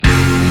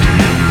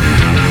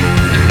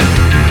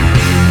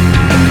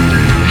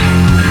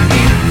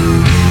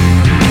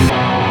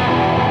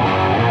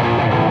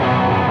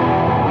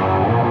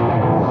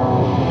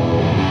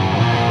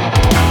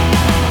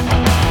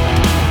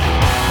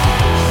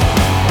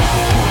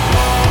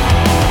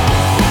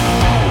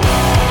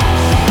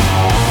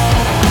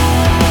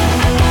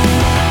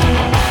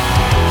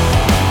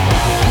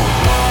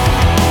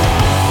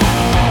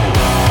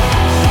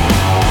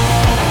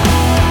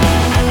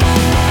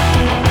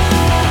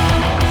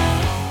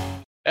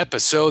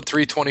Episode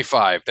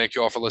 325. Thank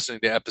you all for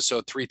listening to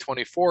episode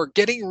 324,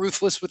 Getting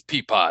Ruthless with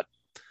Peapod.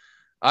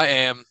 I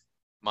am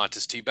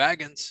Montes T.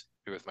 Baggins,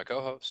 here with my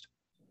co-host.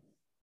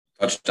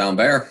 Touchdown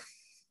Bear.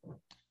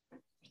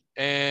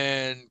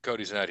 And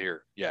Cody's not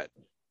here yet.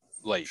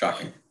 Late.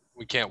 Shocking.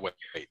 We can't wait.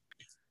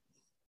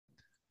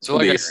 So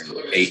like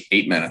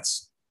eight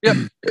minutes. Yep.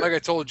 Like I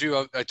told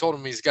you, I told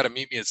him he's got to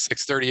meet me at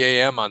 6:30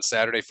 a.m. on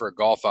Saturday for a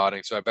golf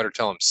outing, so I better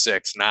tell him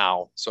 6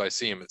 now, so I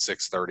see him at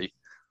 6:30.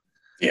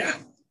 Yeah.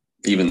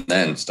 Even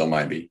then, still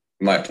might be.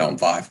 You might have to tell him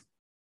 5.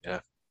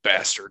 Yeah.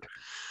 Bastard.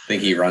 I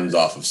think he runs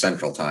off of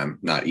Central Time,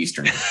 not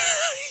Eastern. He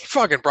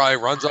fucking probably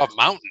runs off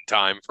Mountain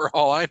Time for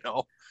all I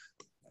know.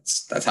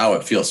 That's how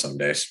it feels some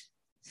days.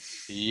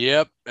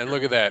 Yep. And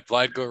look at that.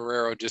 Vlad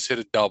Guerrero just hit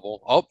a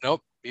double. Oh, nope.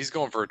 He's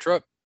going for a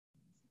trip.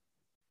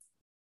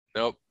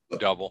 Nope.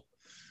 Double.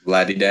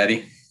 Vladdy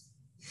Daddy.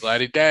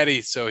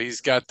 So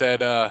he's got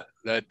that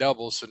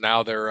double. So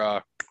now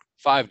they're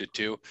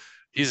 5-2.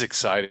 He's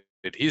excited.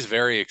 He's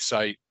very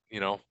excited. You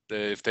know,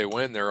 if they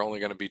win, they're only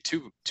going to be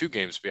two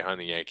games behind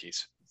the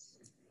Yankees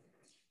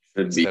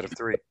instead of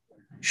 3.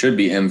 Should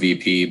be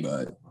MVP,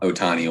 but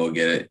Ohtani will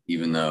get it,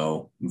 even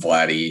though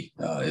Vladdy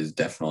is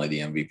definitely the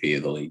MVP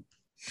of the league.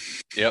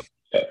 Yep.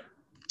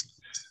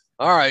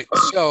 All right.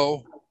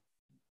 So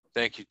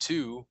thank you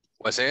to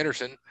Wes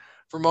Anderson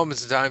for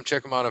Moments in Time.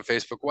 Check him out on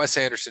Facebook, Wes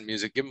Anderson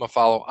Music. Give him a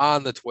follow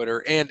on the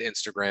Twitter and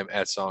Instagram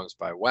at Songs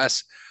by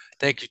Wes.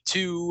 Thank you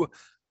to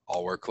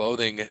All Wear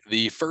Clothing,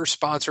 the first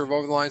sponsor of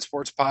Over the Line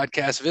Sports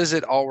Podcast.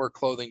 Visit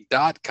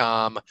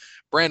allwearclothing.com.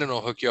 Brandon will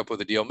hook you up with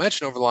a deal.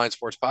 Mention Over the Line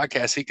Sports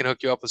Podcast. He can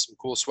hook you up with some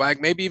cool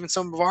swag, maybe even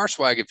some of our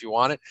swag if you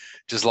want it.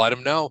 Just let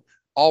him know.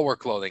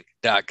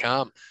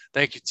 allwearclothing.com.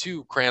 Thank you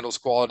to Crandall's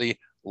Quality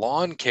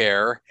Lawn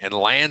Care and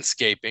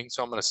Landscaping.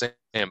 So I'm going to say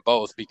them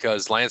both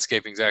because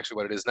landscaping is actually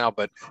what it is now,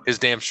 but his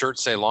damn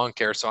shirts say lawn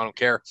care, so I don't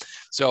care.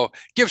 So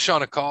give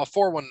Sean a call,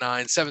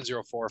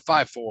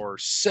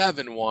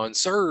 419-704-5471.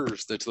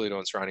 Serves the Toledo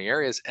and surrounding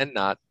areas and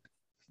not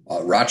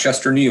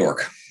Rochester, New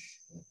York.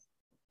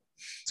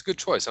 It's a good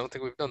choice. I don't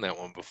think we've done that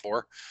one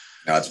before.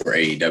 No, that's where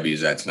AEW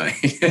is at tonight.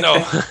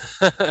 No.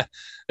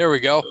 There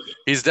we go.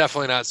 He's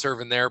definitely not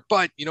serving there.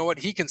 But you know what?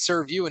 He can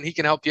serve you and he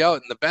can help you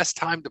out. And the best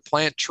time to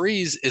plant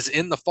trees is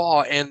in the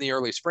fall and the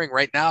early spring.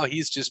 Right now,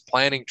 he's just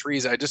planting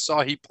trees. I just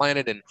saw he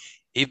planted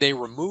they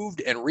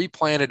removed and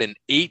replanted an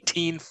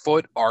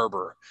 18-foot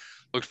arbor.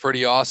 Looks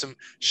pretty awesome.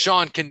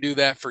 Sean can do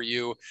that for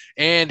you,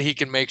 and he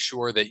can make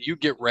sure that you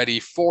get ready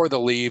for the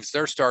leaves.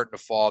 They're starting to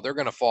fall. They're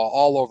going to fall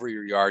all over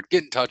your yard.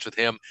 Get in touch with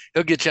him.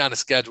 He'll get you on a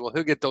schedule.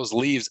 He'll get those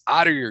leaves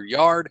out of your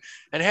yard.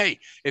 And, hey,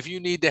 if you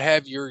need to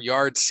have your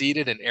yard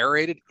seeded and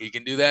aerated, he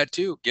can do that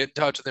too. Get in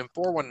touch with him,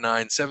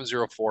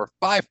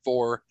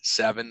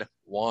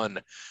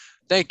 419-704-5471.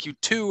 Thank you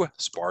to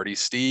Sparty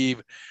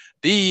Steve,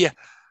 the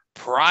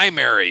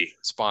primary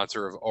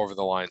sponsor of Over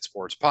the Line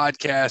Sports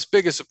Podcast,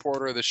 biggest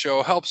supporter of the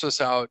show, helps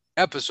us out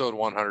episode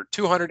 100,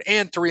 200,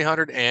 and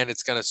 300, and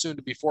it's going to soon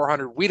to be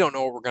 400. We don't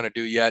know what we're going to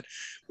do yet.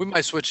 We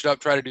might switch it up,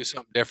 try to do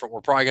something different.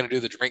 We're probably going to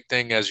do the drink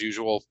thing as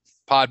usual.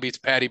 Pod Beats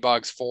Patty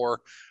Boggs 4,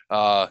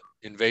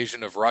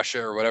 Invasion of Russia,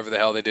 or whatever the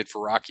hell they did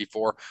for Rocky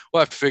 4.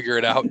 We'll have to figure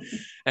it out.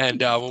 And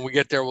when we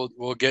get there,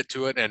 we'll get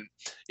to it. And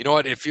you know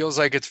what? It feels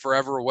like it's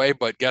forever away,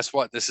 but guess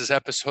what? This is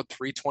episode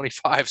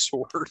 325,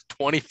 so we're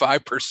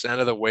 25%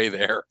 of the way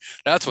there.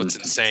 That's what's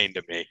insane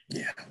to me.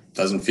 Yeah.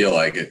 Doesn't feel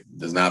like it.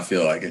 Does not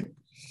feel like it.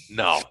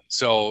 No.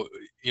 So,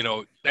 you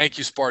know, thank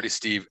you, Sparty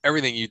Steve.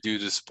 Everything you do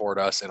to support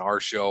us and our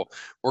show.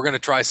 We're going to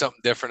try something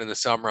different in the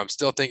summer. I'm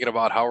still thinking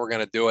about how we're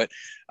going to do it.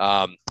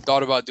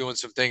 Thought about doing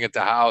something at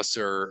the house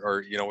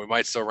or, you know, we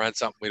might still rent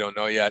something. We don't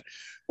know yet.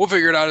 We'll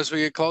figure it out as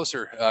we get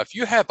closer. If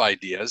you have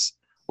ideas,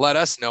 let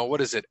us know.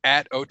 What is it?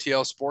 At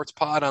OTL Sports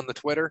Pod on the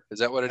Twitter? Is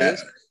that what it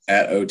is?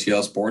 At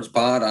OTL Sports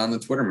Pod on the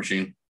Twitter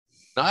machine.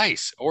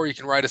 Nice. Or you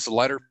can write us a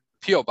letter.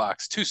 P.O.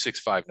 Box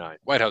 2659,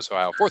 White House,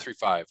 Ohio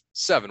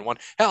 43571.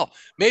 Hell,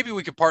 maybe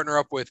we could partner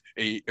up with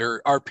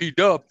RP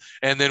Dub,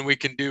 and then we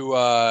can do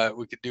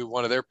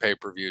one of their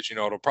pay-per-views. You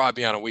know, it'll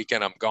probably be on a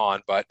weekend I'm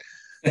gone, but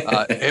maybe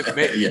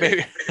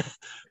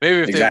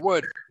if they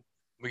would,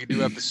 we could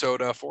do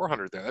episode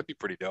 400 there. That'd be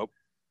pretty dope.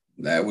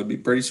 That would be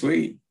pretty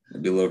sweet.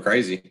 It'd be a little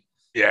crazy.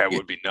 Yeah, it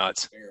would be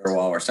nuts.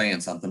 While we're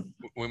saying something,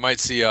 we might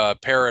see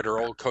Parrot or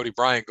old Cody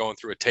Bryant going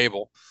through a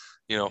table.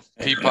 You know,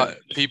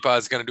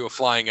 Peapod's going to do a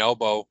flying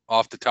elbow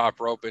off the top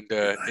rope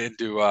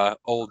into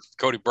old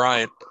Cody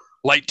Bryant.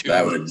 Light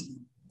tube.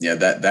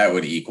 That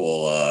would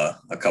equal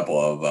a couple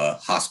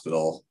of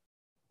hospital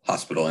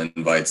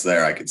invites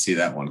there. I could see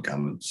that one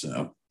coming.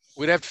 So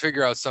we'd have to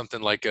figure out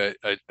something like a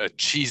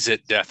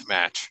Cheez-It death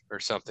match or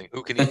something.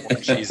 Who can eat more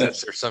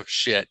Cheez-Its or some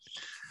shit?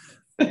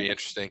 That'd be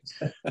interesting.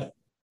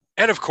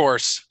 And of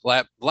course,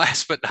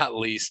 last but not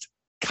least,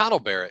 Connell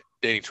Barrett,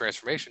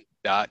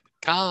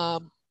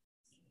 datingtransformation.com.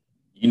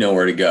 You know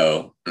where to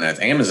go, and that's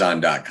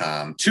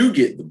Amazon.com to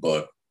get the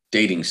book,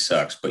 Dating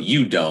Sucks, but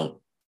you don't.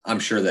 I'm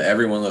sure that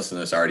everyone listening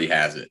to this already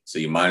has it, so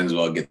you might as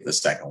well get the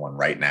second one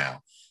right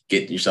now.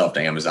 Get yourself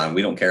to Amazon.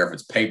 We don't care if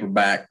it's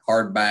paperback,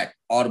 hardback,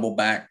 audible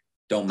back,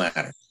 don't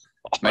matter.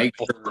 Make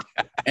sure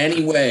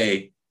any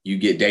way you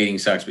get Dating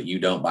Sucks, but you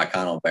don't by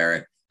Connell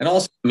Barrett. And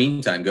also, in the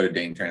meantime, go to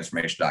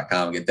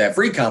datingtransformation.com and get that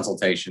free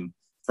consultation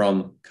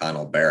from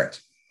Connell Barrett.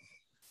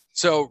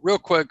 So real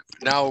quick,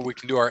 now we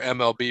can do our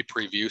MLB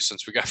preview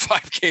since we got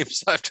 5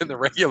 games left in the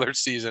regular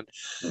season.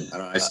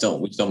 We still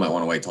might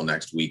want to wait till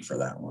next week for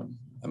that one.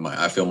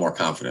 I feel more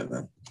confident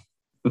then.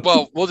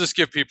 Well, we'll just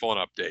give people an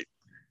update.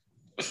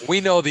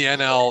 We know the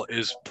NL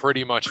is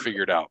pretty much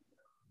figured out.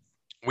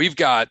 We've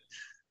got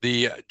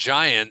the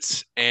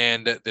Giants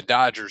and the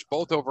Dodgers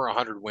both over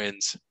 100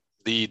 wins.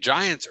 The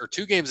Giants are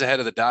 2 games ahead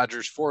of the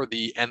Dodgers for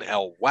the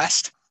NL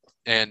West.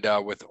 And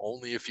with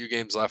only a few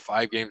games left,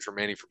 5 games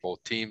remaining for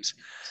both teams.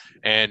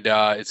 And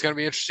it's going to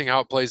be interesting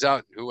how it plays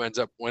out, who ends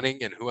up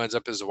winning and who ends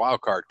up as a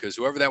wild card. Because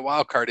whoever that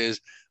wild card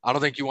is, I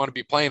don't think you want to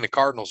be playing the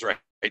Cardinals right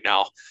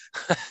now.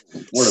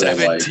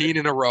 17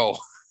 in a row.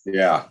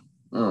 Yeah.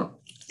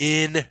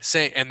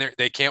 Insane. And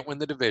they can't win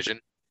the division.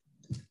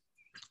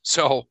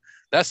 So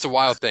that's the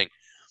wild thing.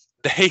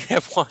 They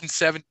have won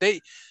 7.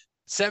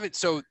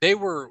 So they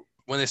were,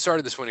 when they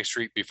started this winning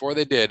streak, before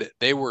they did,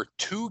 they were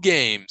 2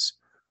 games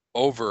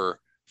over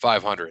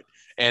 500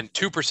 and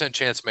 2%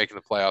 chance of making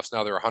the playoffs.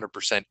 Now they're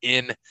 100%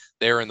 in.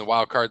 They're in the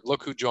wild card.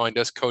 Look who joined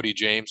us, Cody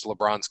James,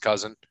 LeBron's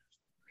cousin.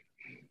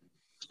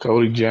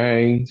 Cody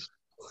James.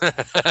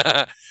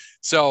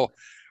 So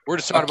we're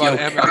just talking about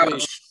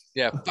MLB.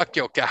 Yeah, fuck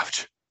your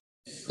couch.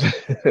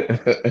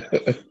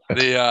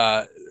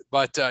 Yeah,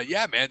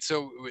 man.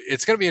 So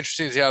it's going to be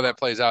interesting to see how that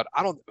plays out.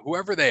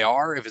 Whoever they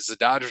are, if it's the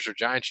Dodgers or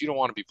Giants, you don't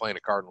want to be playing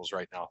the Cardinals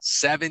right now.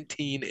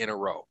 17 in a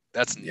row.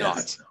 That's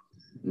nuts. Yeah.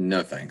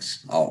 No,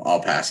 thanks.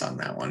 I'll pass on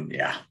that one.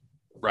 Yeah.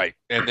 Right.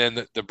 And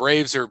then the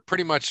Braves are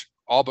pretty much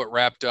all but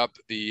wrapped up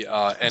the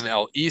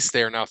NL East.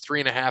 They are now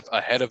 3.5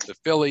 ahead of the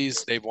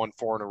Phillies. They've won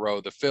 4 in a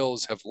row. The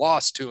Phils have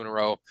lost 2 in a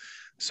row.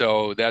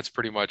 So that's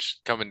pretty much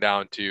coming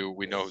down to,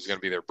 we know who's going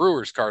to be there: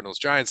 Brewers, Cardinals,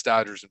 Giants,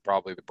 Dodgers, and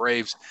probably the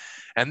Braves.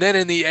 And then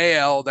in the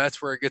AL,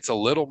 that's where it gets a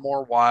little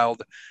more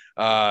wild.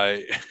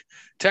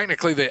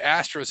 Technically, the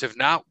Astros have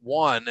not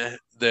won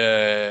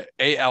the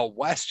AL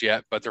West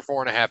yet, but they're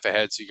 4.5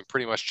 ahead, so you can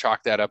pretty much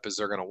chalk that up as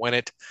they're going to win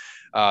it.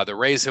 The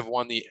Rays have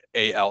won the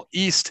AL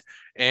East,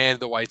 and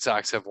the White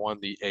Sox have won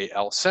the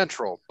AL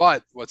Central.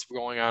 But what's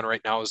going on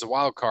right now is the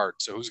wild card.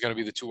 So who's going to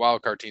be the 2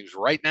 wild card teams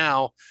right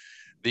now?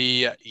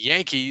 The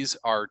Yankees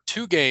are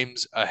 2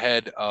 games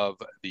ahead of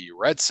the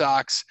Red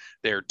Sox.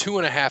 They're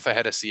 2.5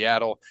 ahead of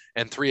Seattle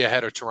and 3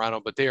 ahead of Toronto,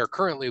 but they are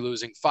currently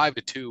losing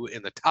 5-2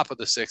 in the top of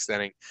the 6th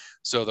inning.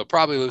 So they'll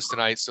probably lose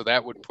tonight. So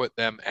that would put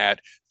them at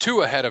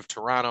 2 ahead of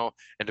Toronto.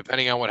 And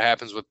depending on what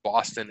happens with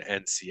Boston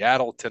and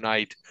Seattle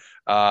tonight,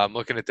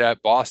 looking at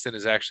that, Boston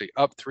is actually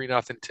up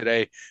 3-0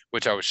 today,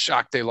 which I was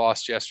shocked they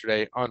lost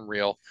yesterday.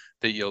 Unreal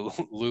that you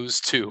lose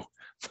to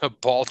the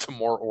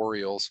Baltimore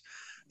Orioles.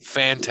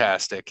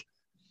 Fantastic.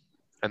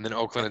 And then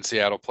Oakland and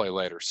Seattle play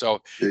later. So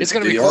it's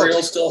going to be close.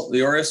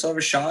 The Orioles still have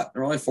a shot.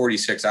 They're only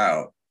 46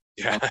 out.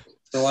 Yeah.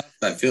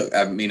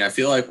 I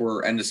feel like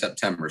we're end of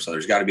September, so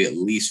there's got to be at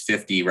least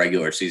 50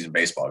 regular season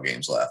baseball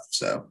games left.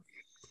 So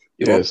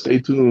yeah, stay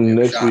tuned.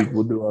 Next week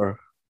we'll do our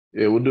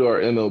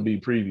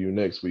MLB preview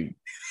next week.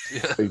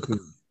 Yeah. Stay tuned.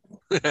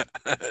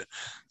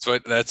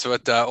 That's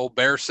what old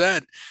Bear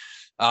said.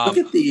 By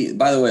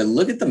the way,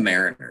 look at the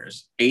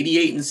Mariners,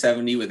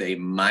 88-70 with a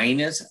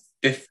minus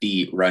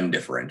 50 run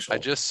differential. I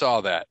just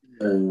saw that.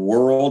 The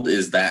world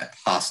is that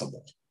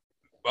possible?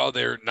 Well,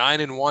 they're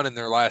 9-1 in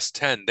their last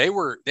 10.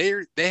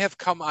 They have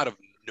come out of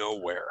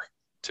nowhere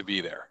to be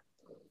there.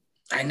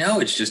 I know,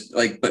 it's just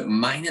like, but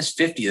minus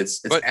 50,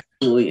 it's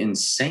absolutely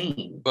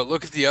insane. But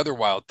look at the other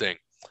wild thing.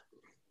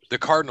 The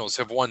Cardinals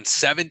have won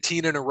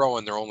 17 in a row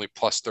and they're only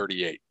plus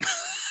 38.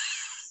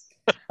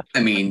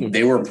 I mean,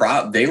 they were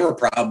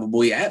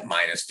probably at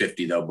minus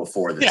 50 though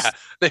before this. Yeah,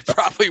 they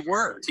probably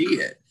were. See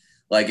it.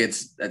 Like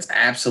that's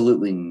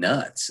absolutely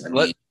nuts. I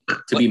mean,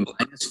 to be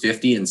minus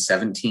 50 in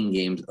 17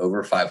 games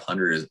over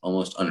 500 is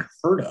almost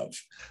unheard of.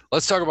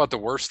 Let's talk about the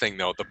worst thing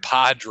though. The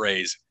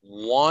Padres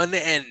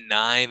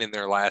 1-9 in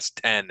their last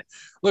 10,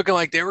 looking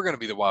like they were going to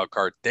be the wild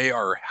card. They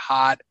are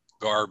hot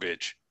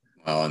garbage.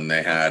 Well, and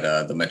they had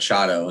the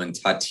Machado and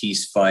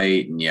Tatis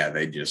fight, and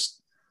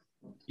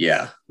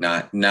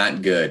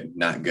not good.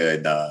 Not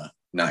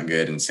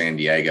good in San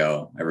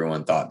Diego.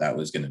 Everyone thought that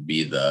was going to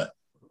be the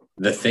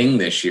thing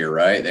this year,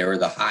 right? They were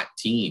the hot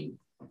team,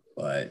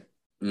 but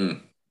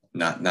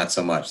not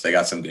so much. They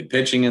got some good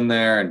pitching in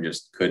there and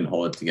just couldn't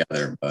hold it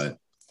together. But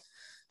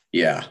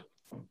yeah,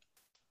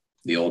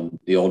 the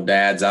old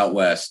dads out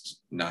west,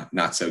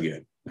 not so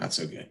good. Not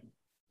so good.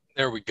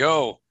 There we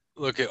go.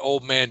 Look at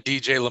old man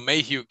DJ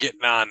LeMahieu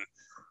getting on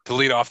to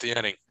lead off the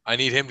inning. I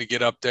need him to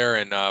get up there,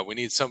 and we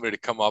need somebody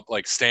to come up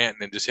like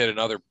Stanton and just hit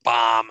another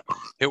bomb.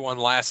 Hit one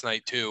last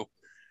night too.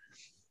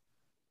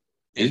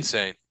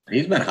 Insane.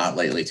 He's been hot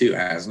lately too,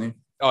 hasn't he?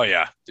 Oh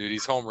yeah, dude.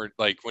 He's homered.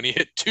 Like when he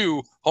hit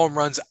 2 home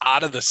runs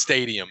out of the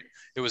stadium,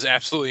 it was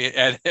absolutely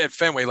at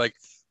Fenway, like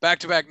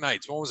back-to-back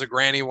nights. One was a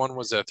granny, one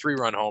was a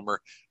 3-run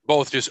homer.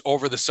 Both just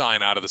over the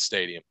sign out of the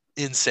stadium.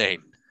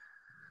 Insane.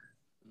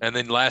 And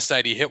then last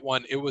night he hit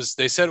one.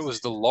 They said it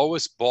was the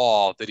lowest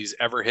ball that he's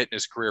ever hit in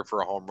his career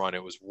for a home run.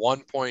 It was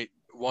 1.1.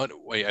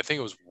 Wait, I think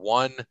it was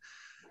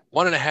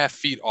 1.5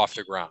 feet off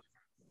the ground.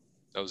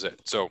 That was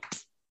it. So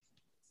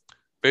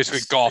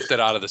basically golfed it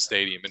out of the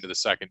stadium into the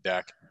second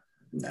deck.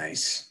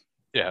 Nice.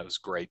 Yeah, it was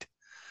great.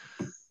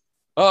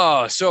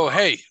 So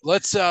hey,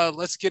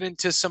 let's get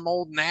into some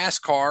old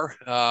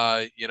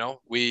NASCAR.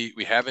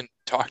 We haven't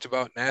talked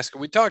about NASCAR.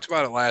 We talked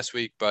about it last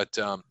week, but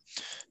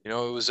it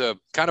was a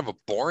kind of a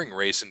boring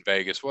race in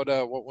Vegas.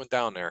 What went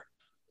down there?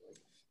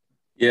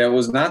 Yeah, it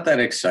was not that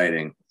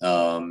exciting.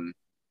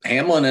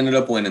 Hamlin ended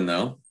up winning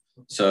though,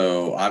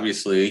 so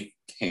obviously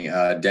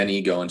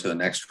Denny going to the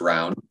next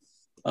round.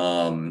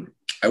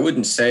 I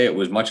wouldn't say it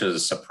was much of a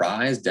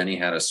surprise. Denny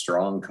had a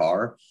strong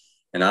car.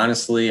 And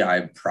honestly,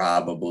 I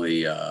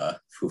probably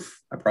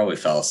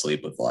fell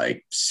asleep with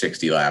like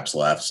 60 laps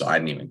left, so I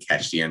didn't even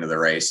catch the end of the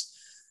race.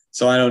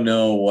 So I don't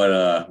know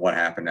what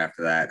happened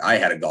after that. I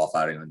had a golf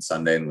outing on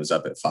Sunday and was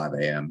up at 5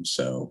 a.m.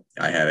 So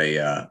I had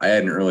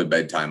an early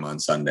bedtime on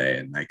Sunday,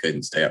 and I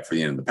couldn't stay up for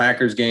the end of the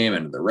Packers game,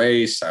 end of the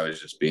race. I was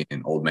just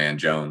being old man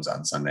Jones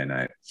on Sunday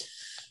night.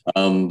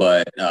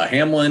 But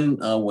Hamlin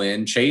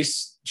win,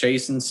 Chase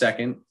in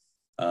second.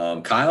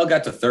 Kyle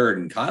got to third,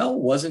 and Kyle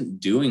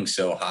wasn't doing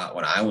so hot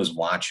when I was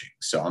watching.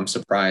 So I'm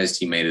surprised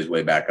he made his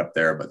way back up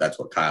there, but that's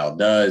what Kyle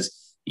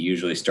does. He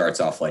usually starts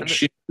off like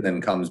shit and then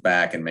comes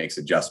back and makes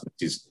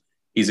adjustments.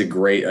 He's a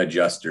great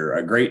adjuster,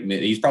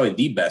 he's probably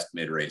the best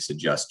mid-race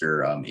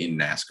adjuster in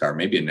NASCAR,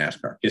 maybe in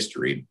NASCAR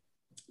history.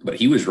 But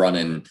he was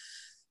running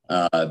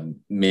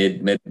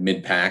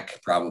mid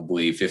pack,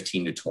 probably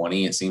 15 to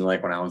 20, it seemed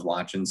like when I was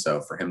watching. So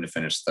for him to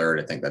finish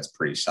third, I think that's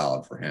pretty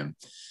solid for him.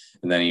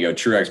 And then you go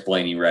Truex,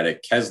 Blaney,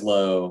 Reddick,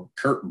 Keslow,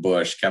 Kurt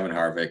Busch, Kevin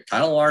Harvick,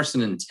 Kyle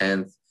Larson in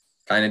 10th.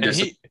 Kind of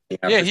he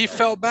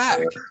fell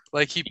back.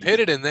 Like he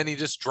pitted and then he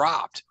just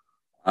dropped.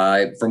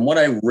 From what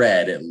I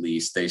read, at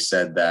least, they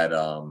said that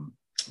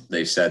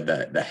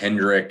the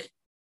Hendrick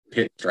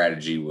pit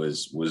strategy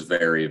was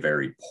very,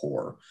 very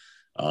poor.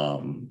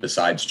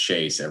 Besides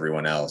Chase,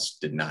 everyone else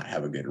did not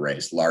have a good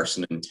race.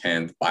 Larson in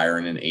 10th,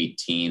 Byron in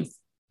 18th,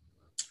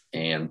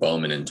 and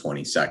Bowman in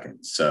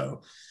 22nd.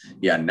 So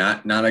yeah,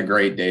 not a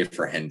great day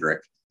for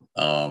Hendrick.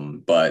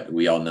 But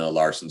we all know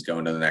Larson's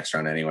going to the next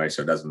round anyway,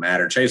 so it doesn't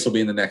matter. Chase will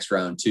be in the next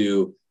round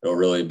too. It'll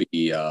really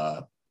be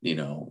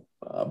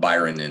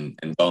Byron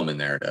and Bowman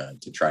there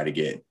to try to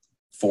get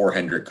 4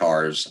 Hendrick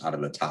cars out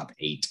of the top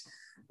 8.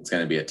 It's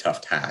going to be a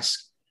tough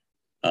task.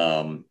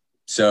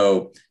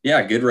 So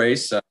yeah, good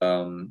race.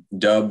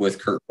 Dub with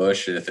Kurt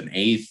Busch with an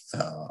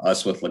 8th,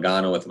 us with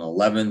Logano with an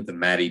 11th, and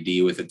Matty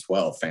D with a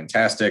 12th.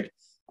 Fantastic.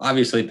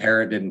 Obviously,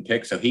 Parrott didn't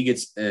pick, so he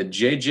gets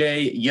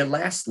JJ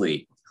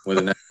Yelastly with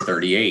a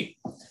 38.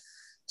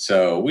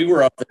 So we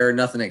were up there,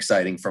 nothing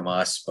exciting from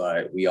us,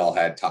 but we all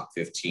had top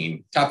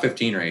 15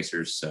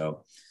 racers.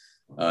 So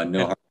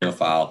no harm, no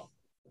foul.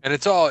 And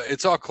it's all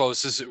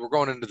close. We're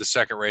going into the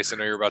second race. I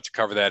know you're about to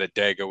cover that at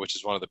Dega, which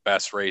is one of the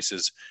best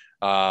races.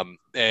 But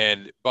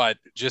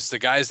just the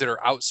guys that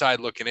are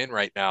outside looking in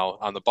right now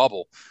on the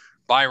bubble,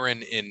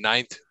 Byron in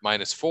 9th,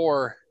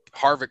 -4,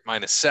 Harvick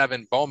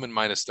 -7, Bowman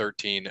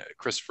 -13,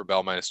 Christopher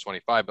Bell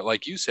 -25. But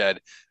like you said,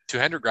 2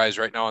 Hendrick guys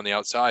right now on the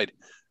outside.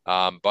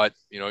 But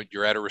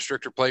you're at a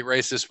restrictor plate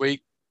race this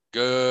week.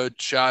 Good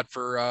shot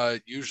for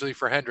usually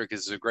for Hendrick.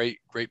 This is a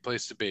great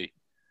place to be.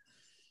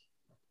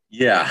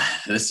 Yeah,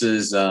 this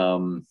is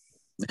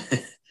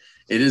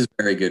it is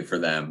very good for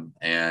them.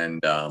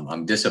 And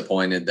I'm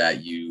disappointed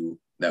that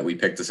we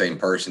picked the same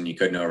person. You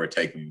couldn't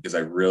overtake me because I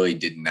really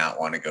did not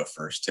want to go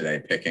first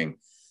today picking.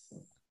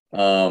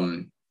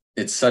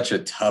 It's such a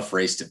tough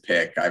race to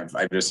pick. I've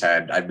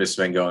just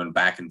been going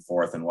back and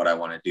forth on what I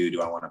want to do.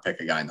 Do I want to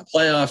pick a guy in the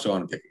playoffs? Do I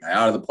want to pick a guy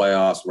out of the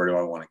playoffs? Where do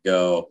I want to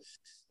go?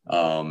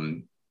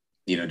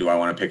 Do I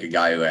want to pick a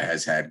guy who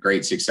has had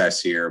great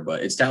success here?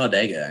 But it's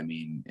Talladega. I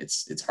mean,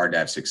 it's hard to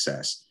have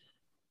success.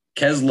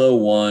 Keslow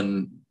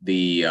won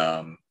the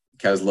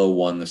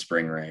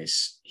spring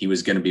race. He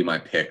was going to be my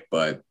pick,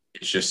 but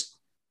it's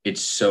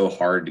so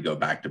hard to go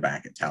back to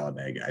back at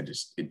Talladega.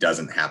 It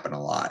doesn't happen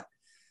a lot.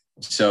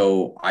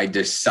 So I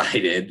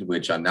decided,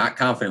 which I'm not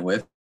confident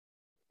with, a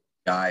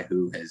guy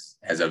who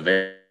has a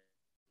very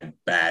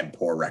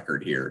poor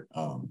record here.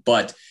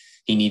 But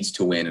he needs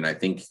to win, and I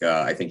think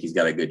he's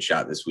got a good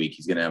shot this week.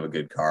 He's going to have a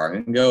good car. I'm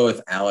going to go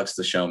with Alex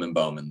the Showman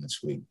Bowman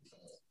this week.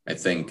 I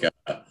think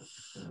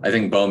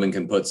Bowman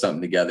can put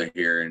something together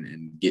here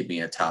and get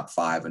me a top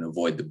 5 and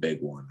avoid the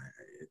big one.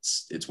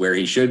 It's where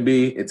he should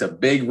be. It's a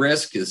big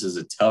risk. This is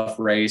a tough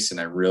race, and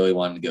I really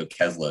wanted to go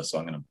Keslow, so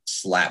I'm going to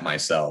slap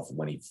myself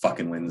when he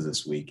fucking wins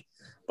this week.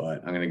 But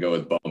I'm going to go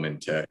with Bowman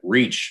to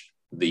reach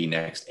the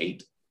next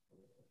 8.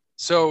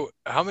 So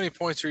how many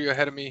points are you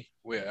ahead of me?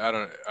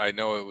 I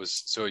know it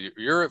was, so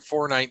you're at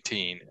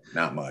 419.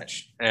 Not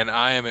much. And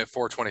I am at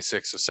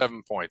 426, so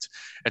 7 points.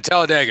 And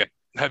Talladega,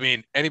 I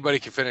mean, anybody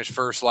can finish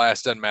first,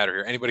 last, doesn't matter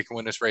here. Anybody can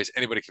win this race.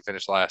 Anybody can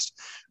finish last.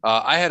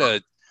 I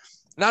had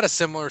not a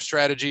similar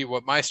strategy.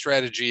 What my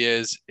strategy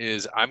is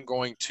I'm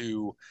going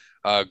to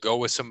Go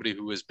with somebody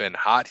who has been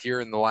hot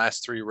here in the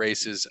last 3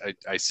 races.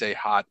 I say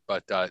hot,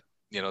 but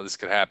this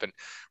could happen.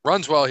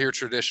 Runs well here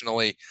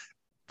traditionally.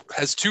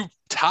 Has 2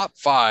 top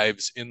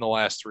 5s in the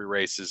last 3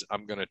 races.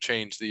 I'm going to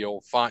change the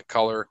old font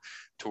color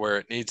to where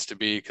it needs to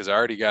be because I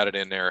already got it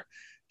in there.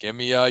 Give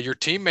me your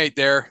teammate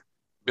there,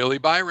 Billy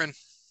Byron.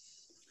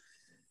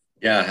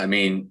 Yeah, I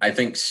mean, I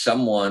think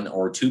someone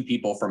or 2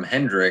 people from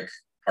Hendrick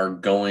are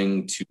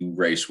going to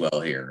race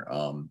well here.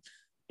 I'm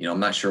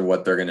not sure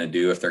what they're going to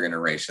do, if they're going to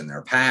race in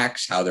their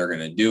packs, how they're going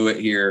to do it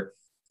here.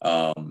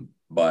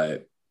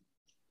 But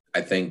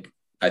I think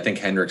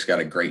Hendrick's got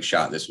a great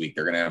shot this week.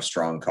 They're going to have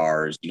strong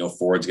cars.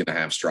 Ford's going to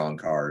have strong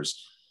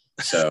cars.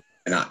 So,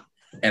 and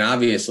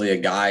obviously a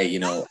guy,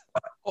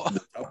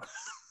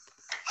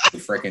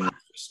 freaking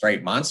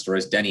straight monster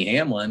is Denny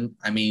Hamlin.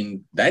 I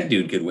mean, that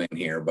dude could win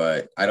here,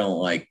 but I don't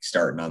like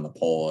starting on the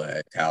pole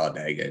at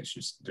Talladega. It's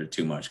just, there's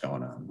too much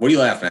going on. What are you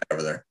laughing at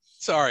over there?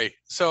 Sorry.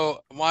 So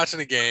I'm watching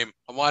a game.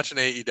 I'm watching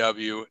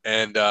AEW,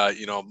 and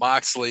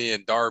Moxley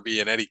and Darby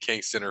and Eddie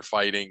Kingston are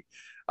fighting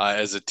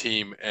as a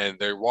team, and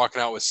they're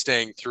walking out with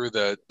Sting through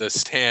the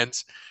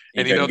stands.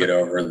 And get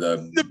over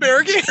the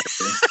barricade,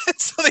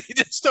 so they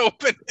just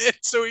open it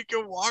so he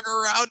can walk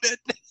around it.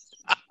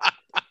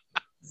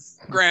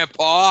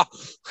 Grandpa,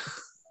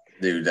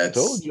 dude, that's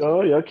told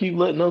y'all keep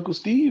letting Uncle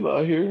Steve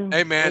out here.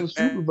 Hey man,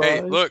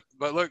 hey, look,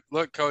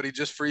 Cody,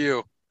 just for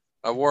you.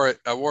 I wore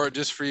it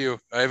just for you.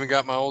 I even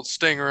got my old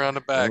Stinger on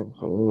the back.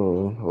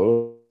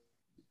 Oh.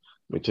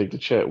 Let me take the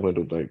chat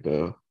window back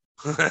down.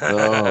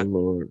 Oh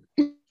Lord.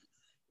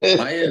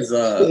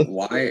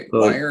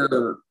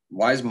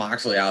 Why is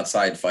Moxley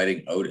outside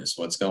fighting Otis?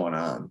 What's going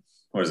on?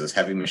 What is this,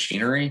 heavy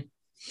machinery?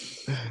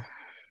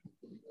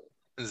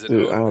 Is it?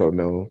 Dude, I don't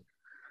know.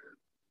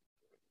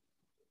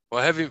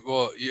 Well, have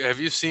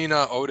you seen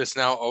Otis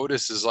now?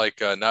 Otis is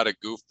like not a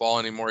goofball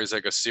anymore. He's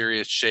like a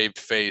serious shaved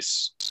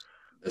face.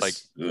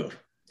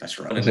 That's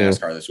running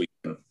NASCAR this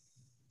weekend.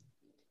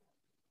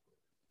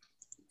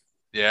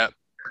 Yeah.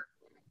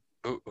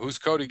 Who's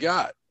Cody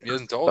got? He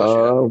hasn't told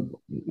us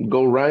yet.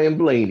 Go Ryan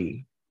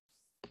Blaney.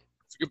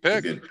 It's a good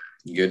pick.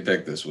 Good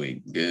pick this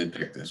week. Good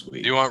pick this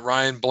week. Do you want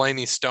Ryan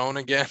Blaney Stone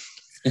again?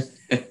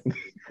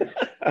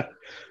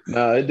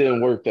 No, it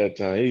didn't work that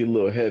time. He's a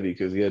little heavy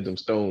because he had them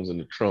stones in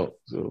the trunk.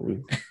 So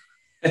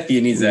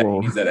he needs that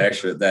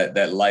extra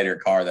that lighter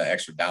car, that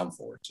extra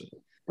downforce. So.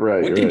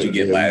 Right. What did you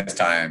get last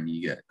time?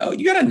 You got a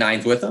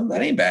 9th with him.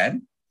 That ain't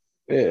bad.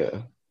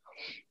 Yeah.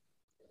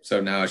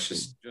 So now it's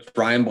just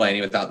Ryan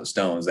Blaney without the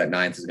stones. That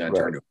 9th is going to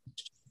turn to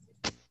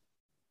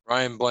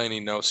Ryan Blaney,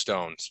 no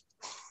stones.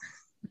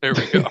 There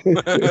we go.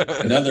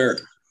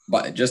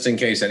 But just in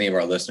case any of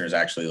our listeners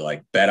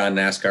actually bet on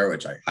NASCAR,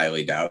 which I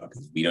highly doubt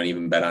because we don't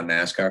even bet on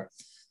NASCAR.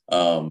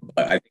 But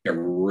I think a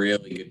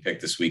really good pick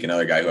this week,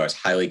 another guy who I was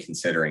highly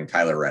considering,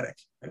 Tyler Reddick.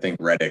 I think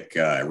Reddick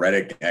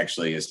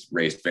actually is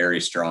raced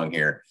very strong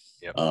here.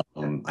 Yep.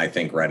 I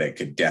think Reddick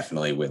could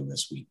definitely win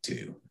this week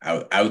too.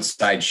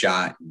 Outside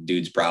shot,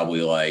 dude's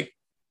probably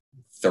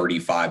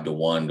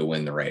 35-1 to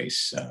win the race.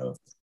 So.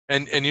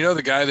 And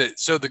the guy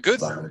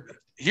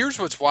here's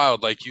what's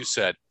wild, like you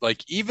said,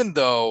 even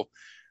though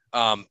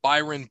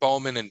Byron,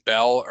 Bowman, and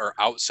Bell are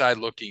outside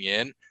looking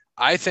in,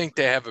 I think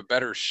they have a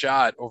better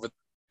shot over the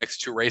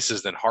next 2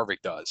 races than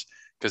Harvick does,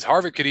 because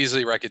Harvick could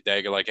easily wreck a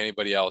Dega like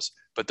anybody else.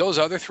 But those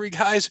other 3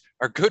 guys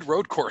are good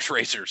road course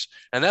racers,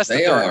 and that's the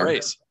third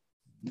race.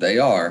 They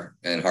are.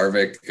 And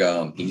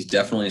Harvick, he's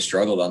definitely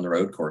struggled on the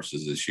road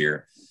courses this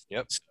year.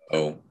 Yep.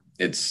 So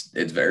it's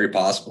very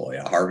possible.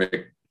 Yeah.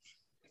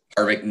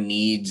 Harvick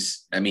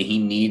needs a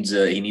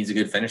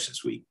good finish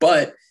this week.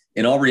 But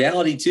in all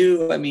reality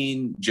too, I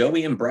mean,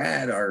 Joey and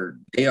Brad are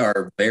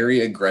very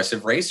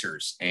aggressive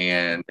racers,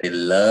 and they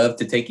love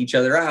to take each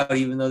other out,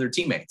 even though they're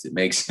teammates. It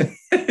makes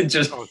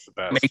makes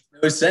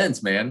no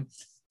sense, man.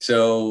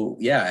 So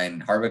yeah,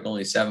 and Harvick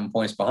only 7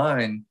 points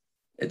behind.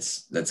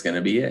 That's going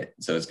to be it.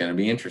 So it's going to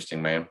be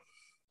interesting, man.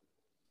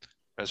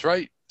 That's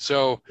right.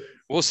 So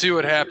we'll see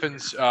what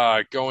happens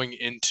going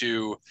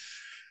into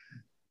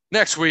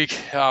next week.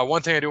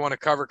 One thing I do want to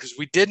cover, because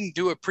we didn't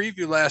do a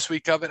preview last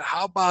week of it.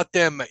 How about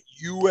them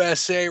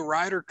USA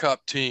Ryder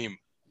Cup team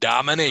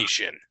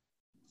domination?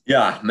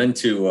 Yeah, meant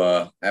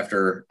to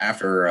after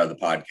the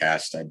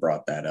podcast, I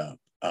brought that up,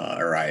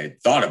 or I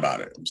thought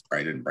about it. I'm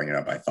sorry, I didn't bring it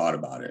up. I thought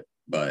about it,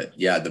 but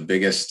yeah, the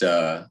biggest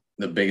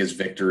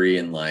victory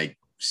in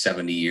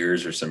 70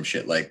 years or some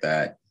shit like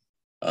that.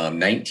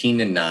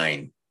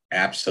 19-9,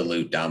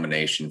 absolute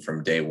domination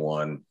from day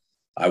one.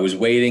 I was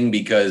waiting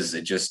because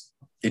it just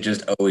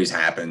always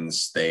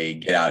happens. They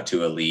get out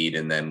to a lead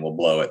and then we'll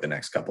blow it the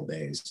next couple of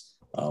days.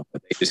 But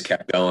they just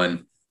kept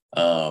going.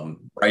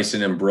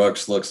 Bryson and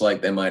Brooks looks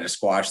like they might have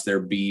squashed their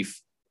beef.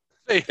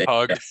 They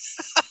hugged.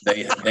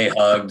 They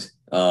hugged.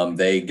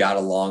 They got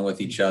along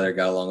with each other,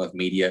 got along with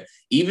media.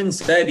 Even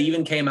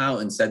came out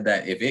and said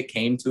that if it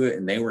came to it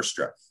and they were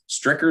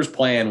Stricker's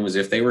plan was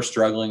if they were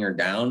struggling or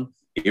down,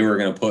 they were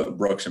going to put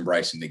Brooks and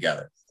Bryson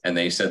together. And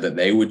they said that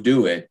they would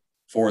do it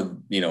for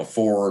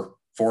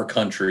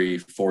country,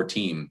 for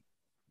team.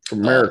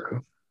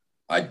 America.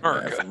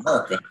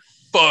 America.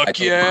 Fuck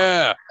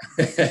yeah.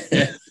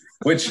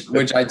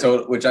 which I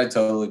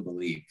totally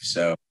believe.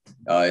 So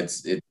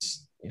it's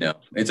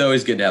it's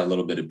always good to have a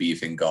little bit of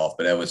beef in golf,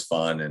 but that was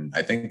fun. And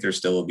I think there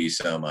still will be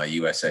some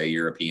USA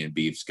European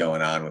beefs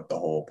going on with the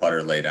whole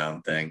putter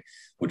laydown thing,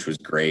 which was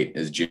great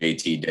as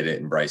JT did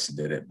it and Bryson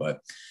did it. But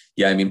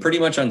yeah, I mean, pretty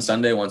much on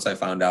Sunday, once I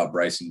found out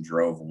Bryson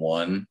drove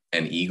one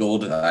and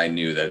eagled, I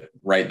knew that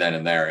right then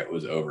and there it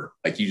was over.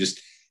 Like there's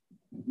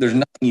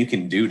nothing you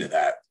can do to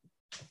that.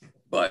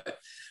 But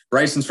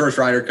Bryson's first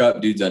Ryder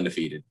Cup, dude's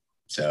undefeated.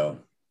 So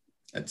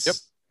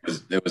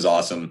it was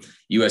awesome.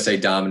 USA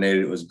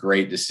dominated. It was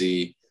great to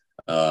see.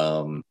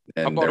 And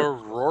how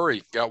about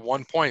Rory? Got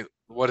 1 point.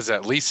 What is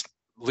that? Least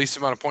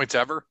amount of points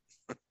ever?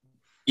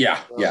 Yeah.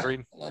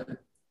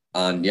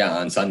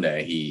 On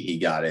Sunday, he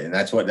got it. And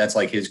that's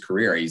like his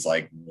career. He's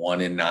like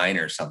 1 in 9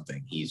 or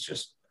something. He's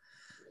just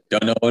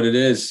don't know what it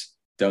is.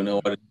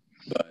 But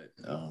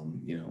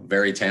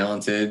very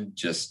talented,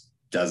 just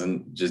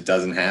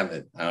doesn't have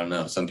it. I don't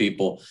know. Some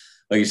people,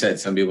 like you said,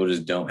 some people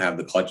just don't have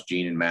the clutch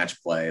gene in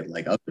match play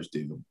like others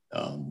do.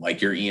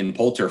 Like your Ian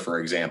Poulter, for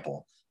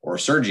example, or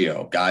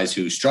Sergio, guys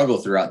who struggle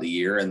throughout the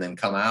year and then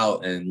come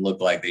out and look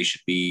like they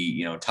should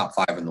be, top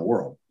 5 in the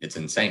world. It's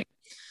insane.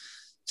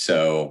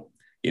 So,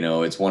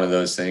 it's one of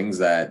those things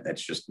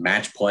that's just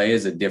match play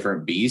is a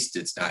different beast.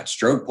 It's not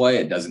stroke play.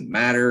 It doesn't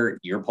matter.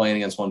 You're playing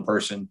against one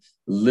person.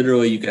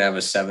 Literally, you could have a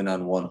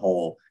 7-on-1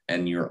 hole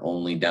and you're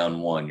only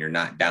down 1. You're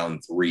not down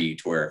 3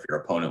 to where if your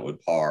opponent would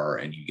par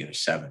and you get a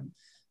 7.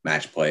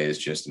 Match play is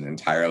just an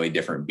entirely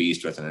different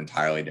beast with an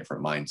entirely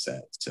different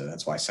mindset. So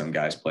that's why some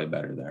guys play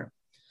better there.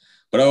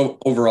 But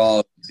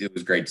overall, it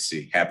was great to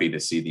see. Happy to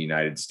see the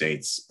United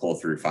States pull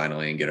through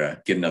finally and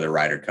get another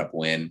Ryder Cup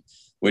win,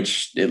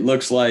 which it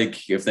looks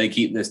like if they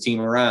keep this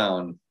team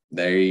around,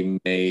 they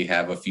may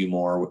have a few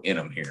more in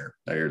them here.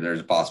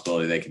 There's a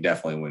possibility they could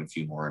definitely win a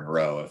few more in a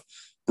row if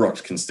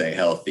Brooks can stay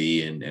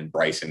healthy and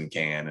Bryson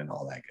can and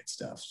all that good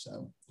stuff.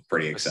 So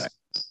pretty exciting.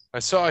 I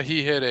saw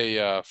he hit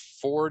a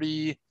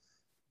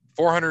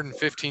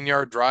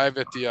 415-yard drive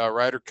at the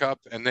Ryder Cup,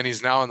 and then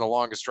he's now in the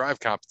longest drive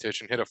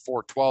competition, hit a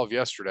 412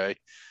 yesterday.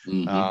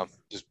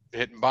 Just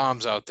hitting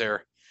bombs out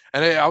there.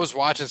 And I was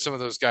watching some of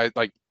those guys,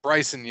 like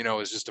Bryson,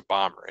 is just a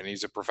bomber, and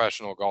he's a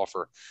professional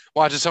golfer.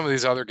 Watching some of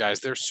these other guys,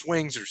 their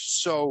swings are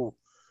so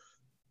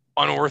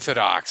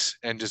unorthodox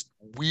and just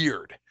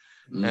weird.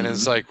 And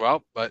it's like,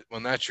 well, but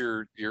when that's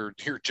your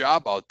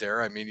job out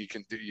there, I mean, you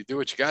do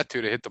what you got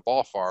to hit the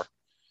ball far.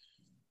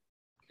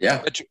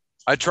 Yeah.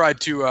 I tried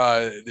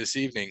to this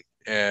evening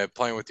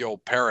playing with the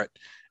old Parrot,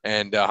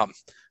 and I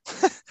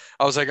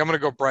was like, I'm gonna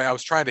go. I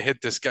was trying to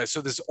hit this guy. So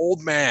this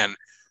old man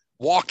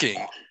walking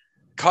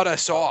cut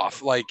us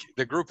off. Like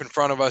the group in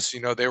front of us,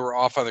 they were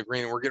off on the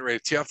green. We're getting ready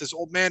to tee off. This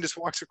old man just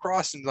walks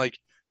across and like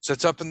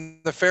sets up in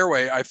the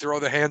fairway. I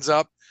throw the hands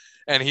up,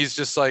 and he's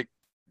just like,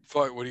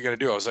 "Fuck, what are you gonna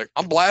do?" I was like,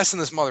 "I'm blasting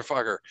this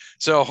motherfucker."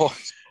 So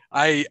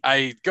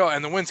I go,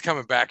 and the wind's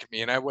coming back at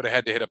me, and I would have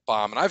had to hit a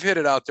bomb. And I've hit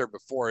it out there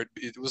before.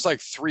 It was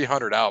like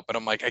 300 out, but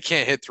I'm like, I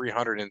can't hit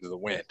 300 into the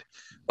wind.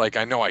 Like,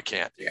 I know I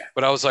can't. Yeah.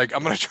 But I was like,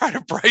 I'm going to try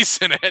to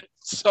Bryson it.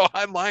 So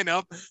I line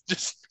up,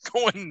 just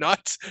going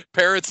nuts.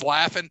 Parrot's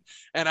laughing,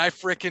 and I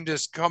freaking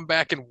just come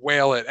back and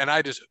whale it, and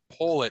I just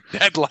pull it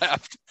dead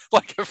left,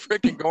 like a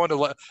freaking going to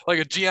like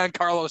a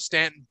Giancarlo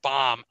Stanton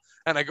bomb.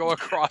 And I go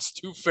across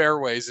 2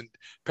 fairways, and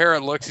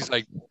Parrot looks, he's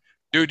like,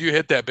 "Dude, you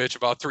hit that bitch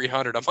about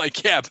 300. I'm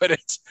like, yeah, but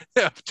it's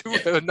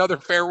another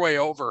fairway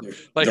over.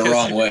 Like the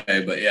wrong way,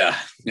 but yeah.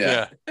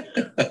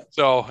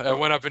 So I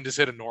went up and just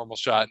hit a normal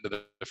shot into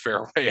the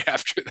fairway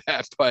after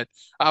that. But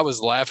I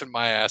was laughing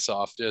my ass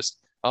off.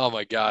 Just, oh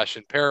my gosh.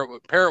 And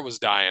Parrot was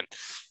dying.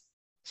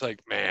 It's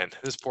like, man,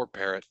 this poor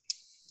Parrot.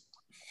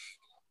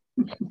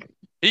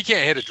 He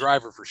can't hit a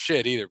driver for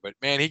shit either, but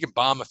man, he can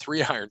bomb a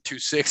 3-iron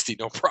 260,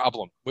 no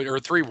problem. Or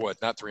 3-wood,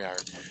 not 3-iron.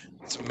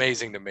 It's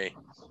amazing to me.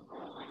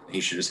 He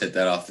should just hit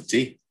that off the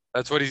tee.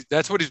 That's what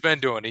he's been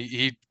doing.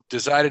 He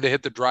decided to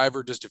hit the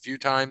driver just a few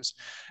times,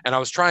 and I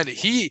was trying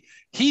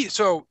to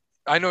so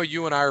I know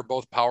you and I are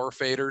both power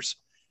faders.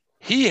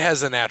 He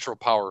has a natural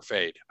power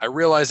fade. I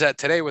realized that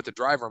today with the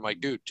driver. I'm like,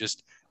 dude,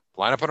 just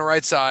line up on the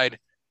right side,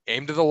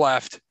 aim to the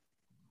left,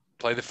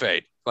 play the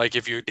fade. Like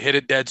if you hit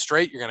it dead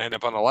straight, you're gonna end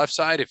up on the left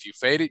side. If you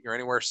fade it, you're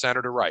anywhere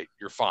center to right.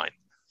 You're fine.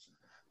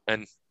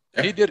 And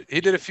he did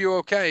a few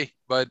okay,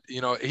 but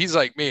he's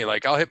like me.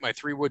 Like I'll hit my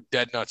 3-wood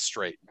dead nuts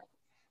straight,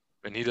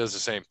 and he does the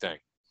same thing.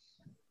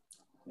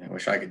 I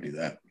wish I could do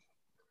that.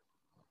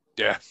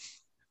 Yeah.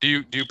 Do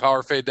you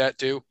power fade that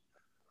too?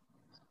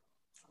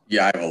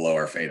 Yeah, I have a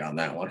lower fade on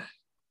that one.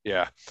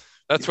 Yeah.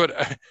 That's what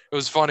it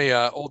was funny.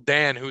 Old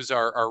Dan, who's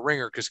our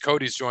ringer, because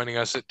Cody's joining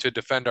us to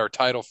defend our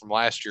title from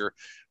last year.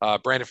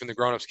 Brandon from the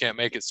Grown Ups can't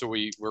make it, so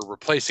we're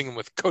replacing him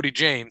with Cody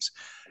James.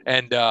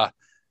 And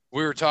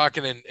we were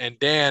talking, and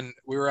Dan,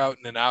 we were out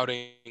in an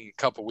outing a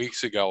couple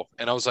weeks ago,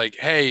 and I was like,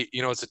 hey,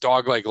 it's a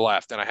dog leg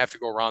left, and I have to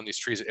go around these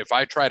trees. If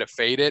I try to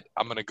fade it,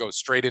 I'm going to go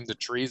straight into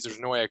trees. There's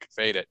no way I could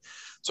fade it.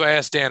 So I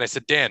asked Dan, I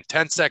said, Dan,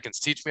 10 seconds,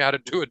 teach me how to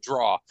do a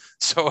draw.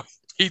 So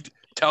he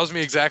tells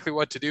me exactly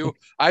what to do.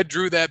 I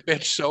drew that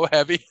bitch so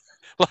heavy.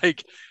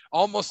 like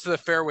almost to the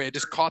fairway. It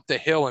just caught the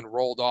hill and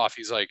rolled off.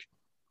 He's like,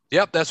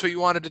 "Yep, that's what you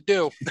wanted to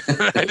do."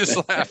 I just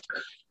laughed.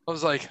 I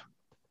was like,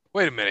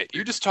 "Wait a minute!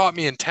 You just taught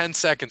me in 10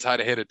 seconds how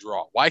to hit a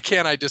draw. Why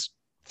can't I just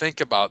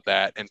think about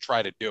that and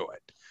try to do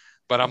it?"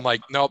 But I'm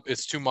like, "Nope,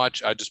 it's too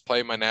much. I just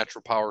play my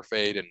natural power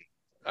fade, and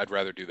I'd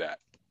rather do that."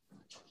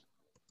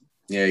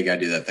 Yeah, you got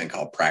to do that thing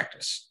called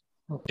practice.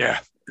 Yeah,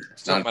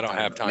 it's not. I don't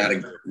have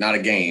time. Not a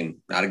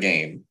game. Not a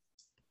game.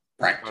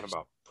 Practice. What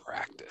about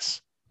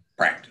practice?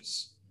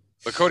 Practice.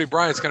 But Cody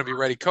Bryant's going to be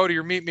ready. Cody,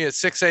 you're meeting me at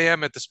 6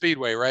 a.m. at the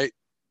Speedway, right?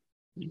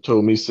 You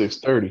told me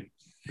 6:30.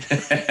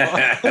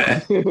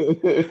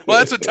 Well,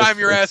 that's what time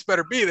your ass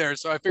better be there.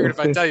 So I figured if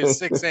I tell you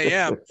 6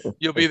 a.m.,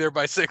 you'll be there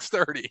by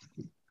 6:30.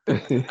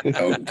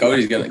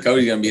 Cody's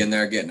gonna be in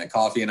there getting a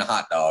coffee and a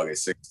hot dog at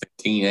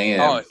 6:15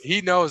 a.m. Oh,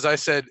 he knows. I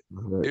said,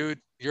 dude,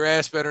 your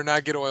ass better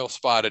not get oil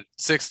spotted.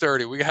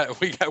 6:30.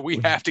 We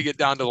have to get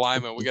down to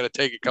Lima. We got to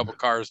take a couple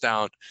cars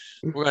down.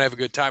 We're gonna have a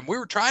good time. We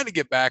were trying to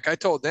get back. I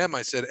told them,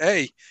 I said,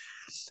 hey,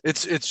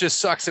 it's just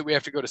sucks that we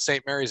have to go to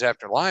St. Mary's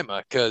after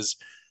Lima because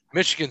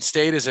Michigan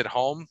State is at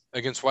home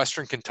against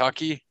Western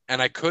Kentucky,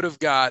 and I could have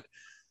got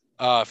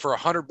for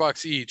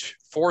 $100 each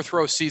 4th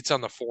row seats on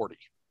the 40.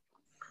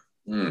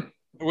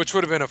 Which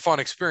would have been a fun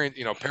experience.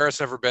 You know, Paris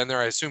never been there.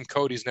 I assume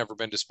Cody's never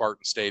been to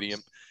Spartan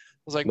Stadium. I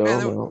was like,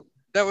 that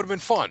would have been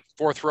fun.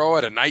 4th row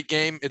at a night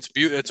game.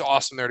 It's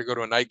awesome there to go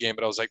to a night game.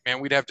 But I was like,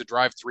 man, we'd have to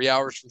drive 3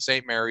 hours from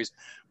St. Mary's.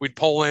 We'd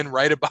pull in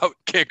right about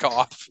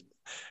kickoff.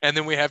 And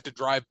then we have to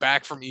drive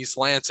back from East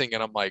Lansing.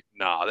 And I'm like,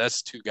 nah,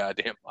 that's too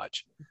goddamn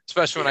much.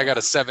 Especially when I got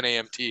a 7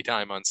 a.m. tee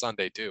time on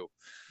Sunday too.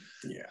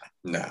 Yeah,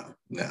 no,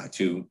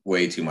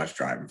 way too much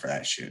driving for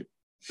that shit.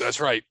 That's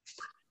right.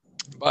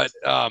 But,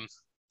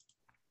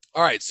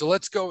 all right, so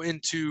let's go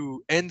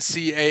into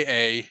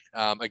NCAA.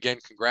 Again,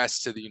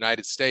 congrats to the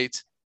United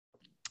States,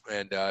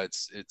 and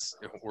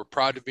we're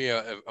proud to be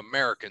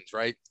Americans,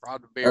 right?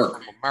 Proud to be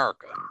from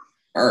America.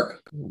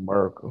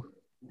 America.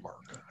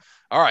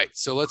 All right,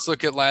 so let's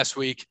look at last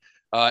week.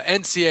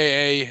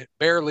 NCAA,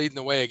 Bear leading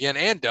the way again,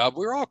 and Dub.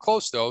 We were all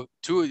close though.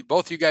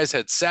 Both you guys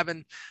had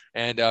 7,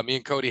 and me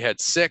and Cody had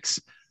 6.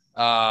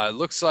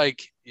 Looks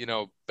like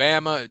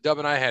Bama. Dub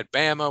and I had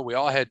Bama. We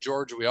all had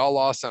Georgia. We all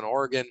lost on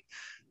Oregon.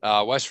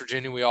 West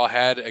Virginia, we all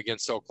had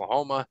against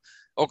Oklahoma.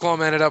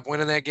 Oklahoma ended up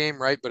winning that game,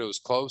 right? But it was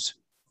close.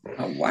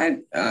 Why?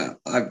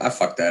 I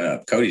fucked that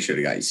up. Cody should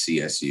have got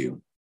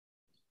CSU.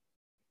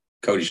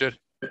 Cody should.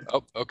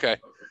 Oh, okay.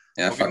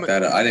 Yeah, I fucked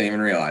that up. I didn't even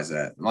realize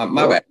that. My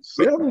bad.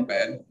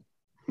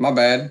 My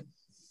bad.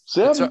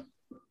 7.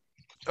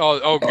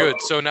 Oh, good.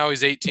 So now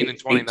he's 18 and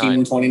 29. 18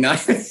 and 29.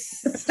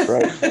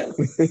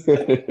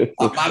 Right.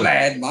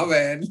 My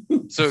bad.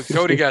 So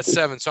Cody got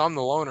 7. So I'm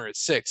the loner at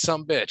 6.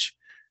 Some bitch.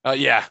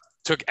 Yeah.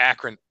 Took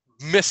Akron.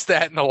 Missed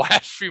that in the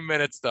last few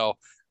minutes though,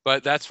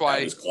 but that's why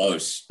it was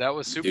close. That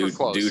was super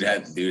close. Dude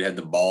had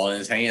the ball in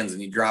his hands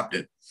and he dropped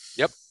it.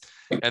 Yep.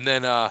 And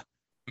then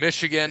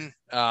Michigan,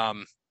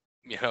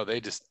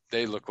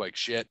 they look like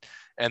shit.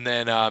 And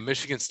then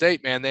Michigan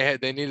State, man,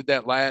 they needed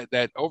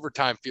that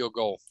overtime field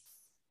goal.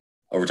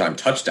 Overtime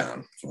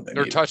touchdown.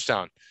 Their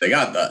touchdown. They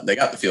got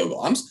the field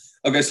goal.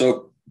 Okay,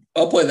 so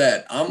I'll play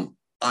that.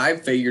 I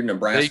figured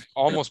Nebraska. They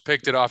almost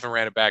picked it off and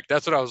ran it back.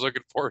 That's what I was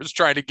looking for, is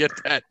trying to get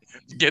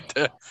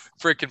the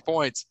freaking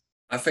points.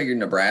 I figured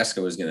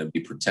Nebraska was going to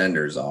be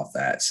pretenders off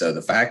that. So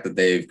the fact that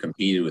they've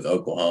competed with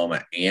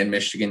Oklahoma and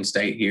Michigan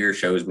State here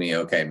shows me,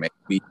 okay,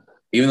 maybe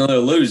even though they're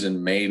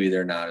losing, maybe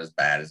they're not as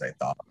bad as I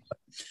thought. But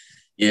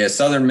yeah,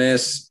 Southern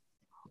Miss,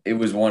 it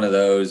was one of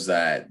those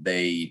that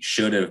they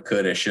should have,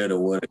 could have, should have,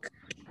 would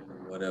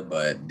have,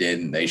 but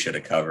didn't. They should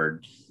have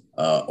covered.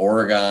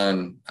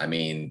 Oregon, I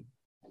mean,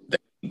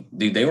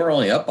 they were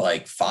only up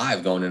like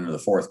 5 going into the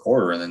 4th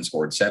quarter and then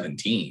scored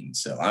 17.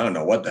 So I don't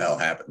know what the hell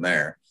happened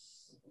there.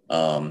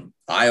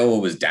 Iowa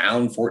was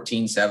down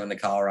 14-7 to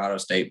Colorado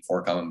State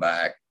before coming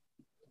back.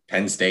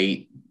 Penn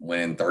State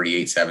winning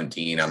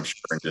 38-17, I'm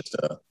sure, just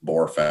a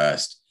bore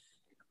fest.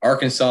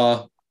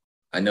 Arkansas,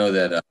 I know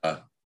that I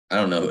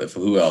don't know if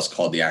who else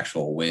called the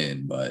actual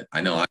win, but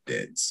I know I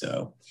did.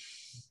 So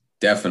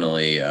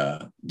definitely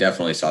saw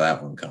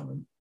that one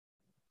coming.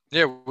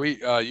 Yeah,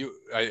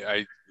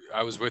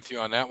 I was with you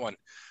on that one.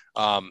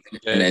 And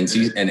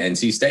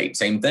NC State,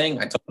 same thing.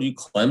 I told you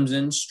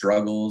Clemson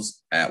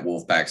struggles at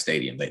Wolfpack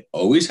Stadium. They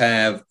always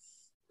have,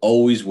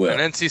 always will.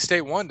 And NC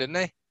State won, didn't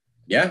they?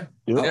 Yeah.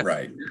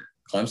 Right.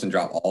 Clemson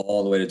dropped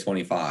all the way to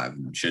 25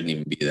 and shouldn't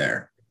even be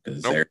there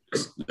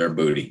because they're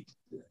booty.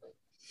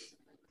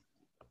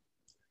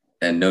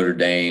 And Notre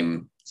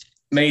Dame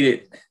made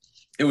it.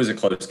 It was a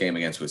close game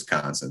against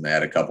Wisconsin. They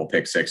had a couple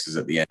pick sixes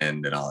at the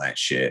end and all that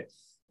shit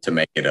to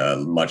make it a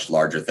much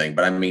larger thing.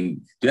 But I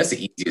mean, dude, that's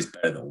the easiest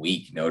bet of the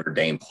week. Notre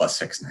Dame plus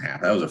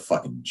 6.5. That was a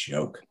fucking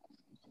joke.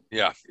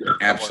 Yeah.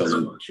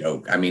 Absolute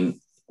joke. I mean,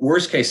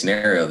 worst case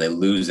scenario, they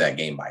lose that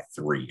game by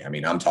 3. I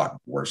mean, I'm talking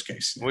worst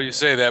case scenario. Well, you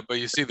say that, but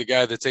you see the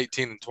guy that's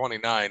 18 and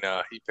 29,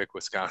 he picked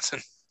Wisconsin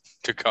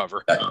to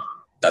cover.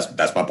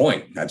 That's my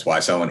point. That's why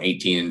someone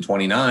 18 and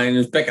 29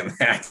 is picking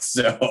that.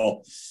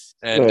 So,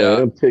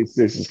 and pick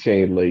sixes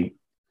came late.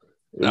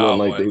 It wasn't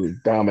like they was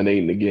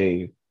dominating the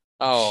game.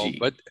 Oh,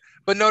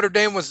 but Notre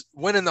Dame was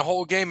winning the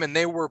whole game, and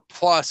they were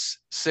plus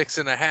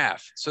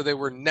 6.5, so they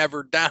were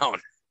never down.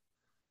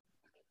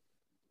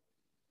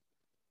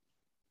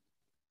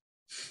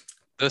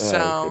 The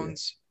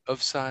sounds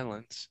of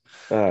silence.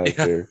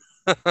 Okay.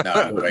 No,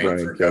 I'm waiting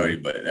for Cody,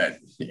 but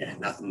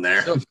nothing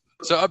there.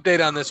 So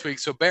update on this week.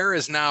 So Bear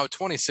is now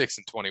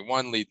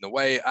 26-21, leading the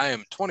way. I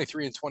am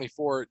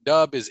 23-24.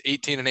 Dub is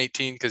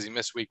 18-18 because he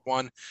missed week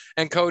 1,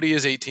 and Cody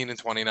is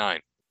 18-29.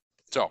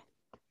 So,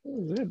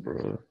 what is that,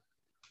 bro?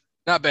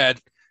 Not bad.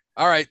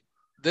 All right,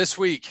 this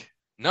week,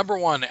 number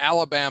 1,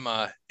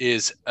 Alabama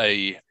is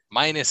a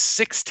minus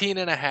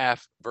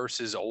 16.5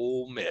 versus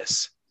Ole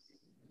Miss.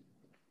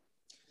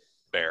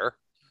 Bear.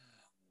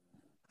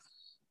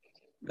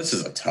 This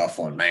is a tough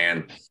one,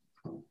 man.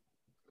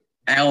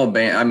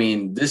 Alabama, I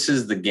mean, this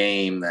is the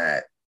game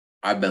that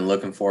I've been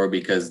looking for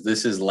because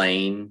this is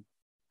Lane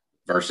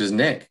versus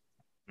Nick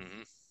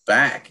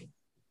back.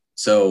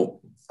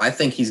 So I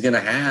think he's going to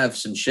have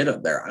some shit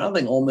up there. I don't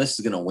think Ole Miss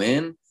is going to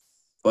win,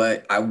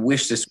 but I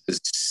wish this was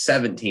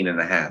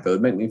 17.5. It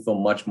would make me feel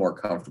much more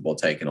comfortable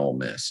taking Ole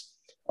Miss.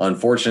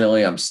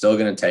 Unfortunately, I'm still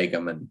going to take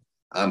them, and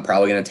I'm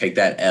probably going to take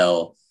that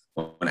L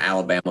when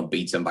Alabama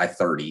beats them by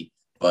 30.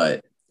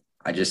 But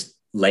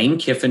Lane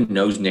Kiffin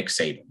knows Nick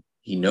Saban.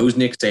 He knows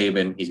Nick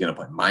Saban. He's going to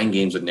play mind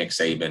games with Nick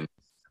Saban.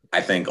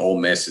 I think Ole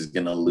Miss is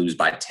going to lose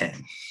by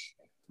 10.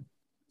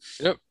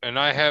 Yep, and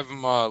I have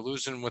him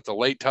losing with a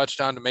late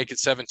touchdown to make it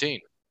 17.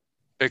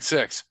 Pick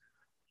 6.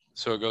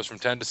 So it goes from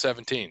 10 to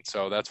 17.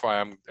 So that's why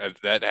I'm at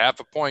that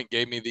half a point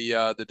gave me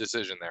the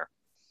decision there.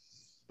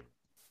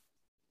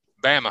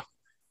 Bama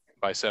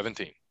by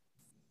 17.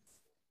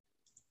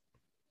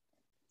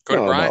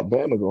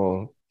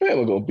 Bama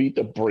gonna beat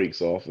the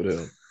brakes off of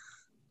them.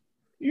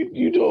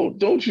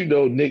 Don't you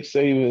know Nick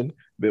Saban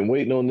been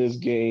waiting on this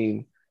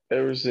game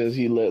ever since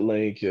he let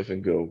Lane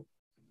Kiffin go.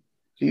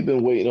 He's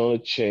been waiting on a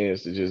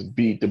chance to just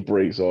beat the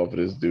brakes off of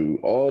this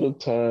dude. All the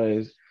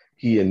times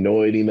he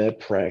annoyed him at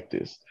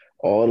practice,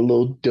 all the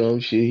little dumb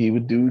shit he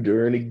would do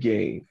during the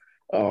game.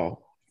 Oh,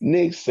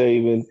 Nick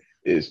Saban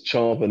is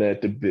chomping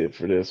at the bit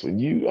for this one.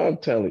 I'm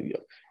telling you,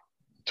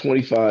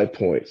 25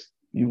 points.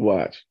 You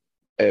watch.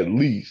 At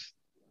least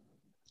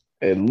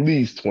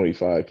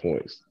 25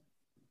 points.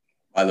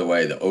 By the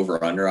way, the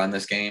over-under on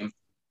this game,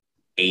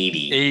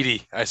 80.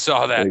 80. I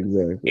saw that.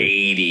 Exactly.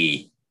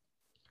 80.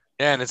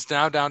 Yeah, and it's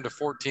now down to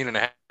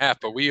 14.5,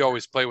 but we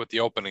always play with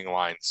the opening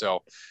line.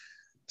 So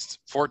it's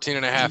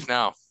 14.5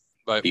 now.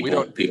 But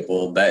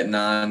people betting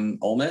on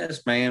Ole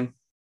Miss, man.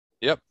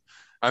 Yep.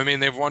 I mean,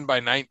 they've won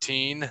by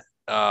 19,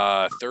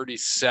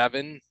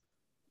 37,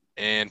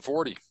 and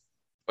 40.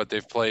 But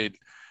they've played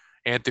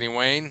Anthony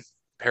Wayne,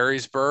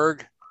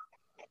 Perrysburg,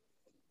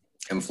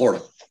 and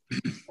Florida.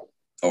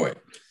 Oh, wait.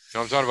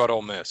 No, I'm talking about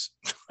Ole Miss.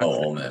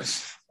 Ole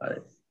Miss. All right.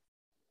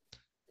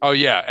 Oh,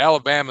 yeah.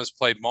 Alabama's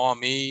played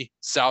Maumee,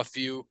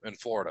 Southview, and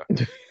Florida.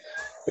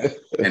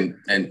 and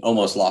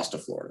almost lost to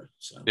Florida.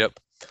 So. Yep.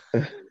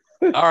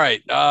 All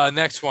right.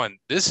 Next one.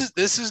 This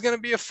is going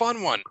to be a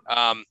fun one.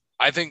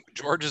 I think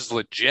Georgia's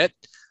legit,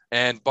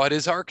 but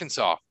is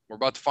Arkansas. We're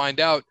about to find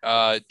out.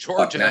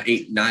 Georgia. Not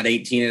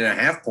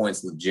 18.5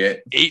 points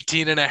legit.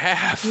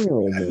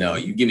 18.5. No,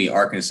 you give me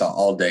Arkansas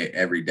all day,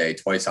 every day,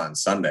 twice on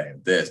Sunday.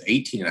 This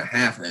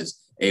 18.5 is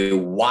a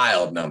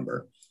wild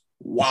number.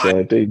 Why?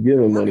 So they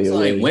giving money Arkansas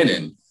away. Ain't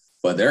winning,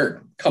 but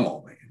come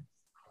on, man.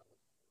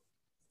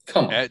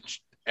 Come on.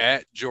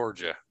 At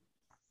Georgia.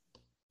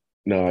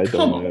 No, it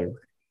don't matter.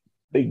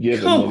 They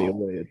giving money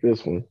away at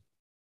this one.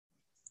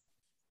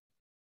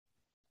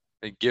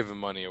 They giving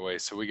money away.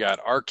 So we got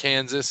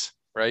Arkansas,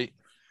 right?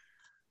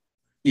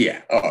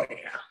 Yeah. Oh,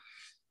 yeah.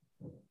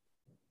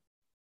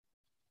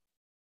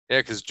 Yeah,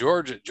 because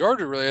Georgia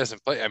really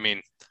hasn't played. I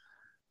mean,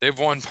 they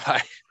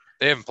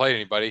haven't played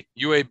anybody.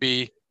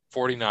 UAB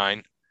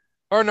 49.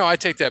 Or no, I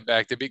take that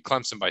back. They beat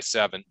Clemson by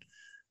 7,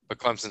 but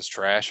Clemson's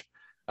trash.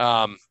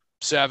 7,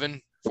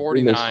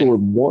 49. They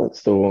scored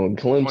once though on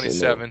Clemson.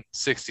 27,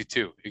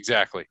 62.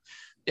 Exactly.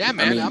 Yeah,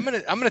 man. I'm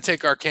gonna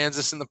take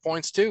Arkansas in the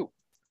points too.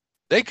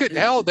 They could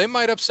they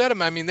might upset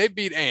them. I mean, they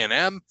beat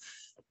A&M,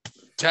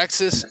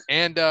 Texas,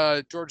 and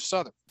Georgia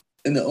Southern.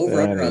 And the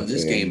over-under on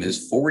this game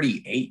is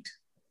 48.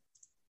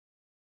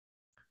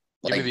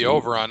 Give me the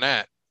over on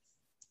that.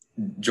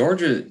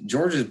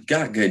 Georgia's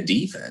got good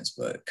defense,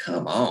 but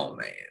come on,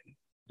 man.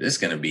 This is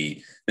gonna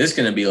be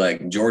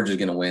like Georgia's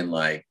gonna win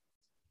like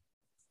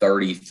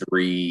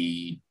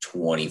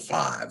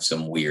 33-25,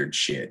 some weird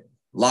shit.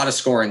 A lot of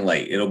scoring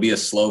late. It'll be a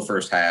slow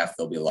first half.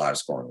 There'll be a lot of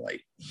scoring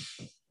late.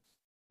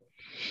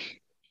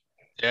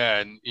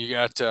 Yeah, and you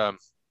got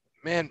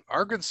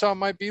Arkansas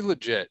might be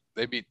legit.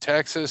 They beat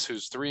Texas,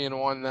 who's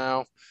 3-1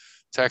 now.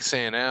 Texas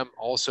A&M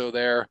also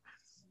there.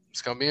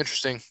 It's gonna be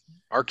interesting.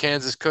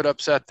 Arkansas could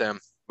upset them,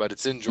 but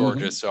it's in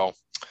Georgia, so.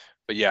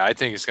 But yeah, I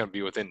think it's gonna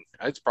be within.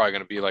 It's probably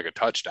gonna be like a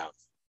touchdown.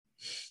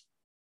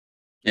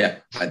 Yeah,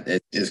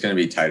 it's gonna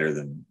be tighter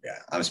than. Yeah,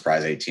 I'm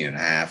surprised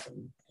 18.5.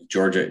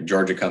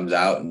 Georgia comes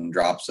out and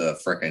drops a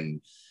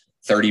freaking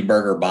 30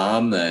 burger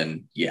bomb.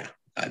 Then yeah,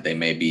 they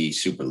may be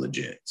super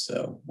legit.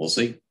 So we'll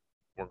see.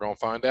 We're going to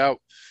find out.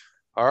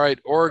 All right,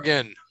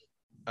 Oregon.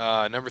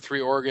 Number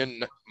 3,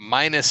 Oregon,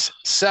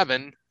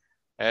 -7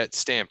 at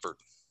Stanford.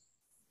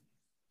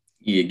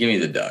 Yeah, give me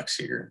the Ducks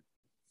here.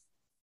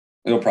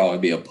 It'll probably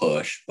be a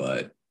push,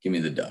 but give me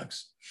the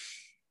Ducks.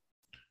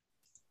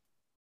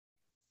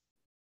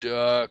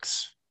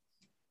 Ducks.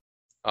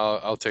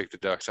 I'll take the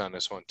Ducks on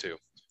this one too.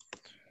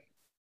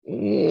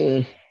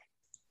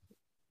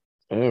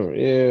 Oh,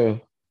 yeah.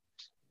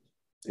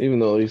 Even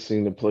though they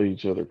seem to play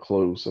each other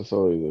close, that's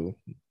always a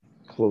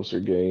closer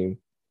game.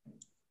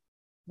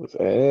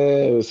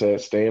 It's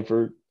at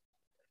Stanford.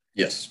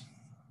 Yes.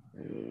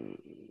 I'm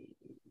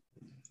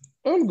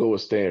gonna go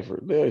with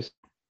Stanford. They're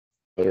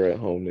better at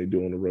home than they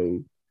do on the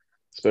road,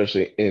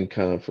 especially in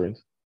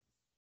conference.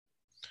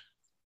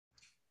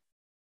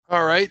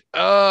 All right.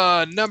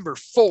 Number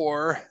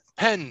 4,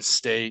 Penn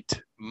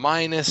State,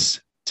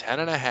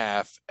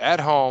 -10.5 at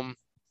home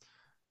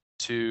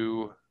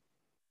to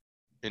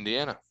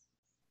Indiana.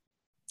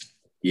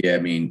 Yeah, I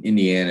mean,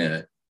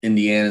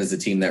 Indiana's the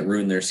team that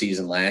ruined their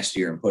season last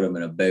year and put them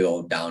in a big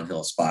old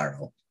downhill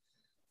spiral.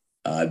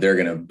 They're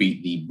going to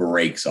beat the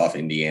brakes off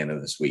Indiana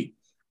this week.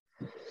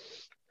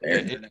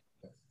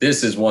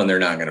 This is one they're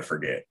not going to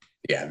forget.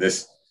 Yeah,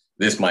 this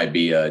might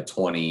be a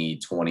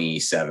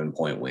 27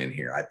 point win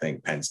here. I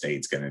think Penn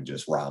State's going to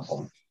just romp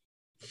them.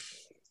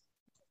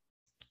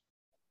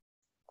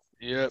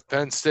 Yeah,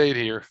 Penn State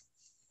here.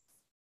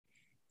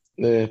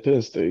 Yeah,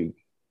 Penn State.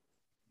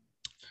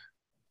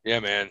 Yeah,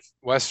 man.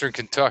 Western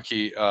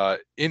Kentucky,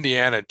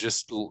 Indiana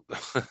just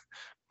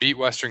beat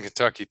Western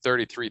Kentucky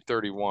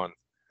 33-31.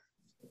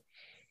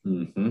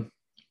 Mm-hmm.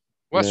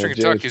 Western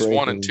Kentucky's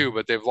 1-2,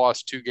 but they've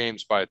lost 2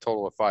 games by a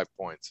total of 5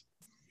 points.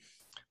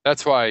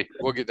 That's why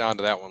we'll get down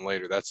to that one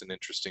later. That's an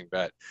interesting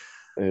bet.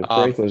 And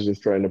Franklin's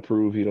just trying to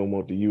prove he don't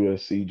want the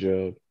USC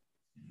job.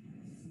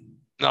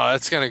 No,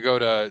 that's going to go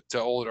to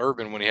Old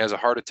Urban when he has a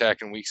heart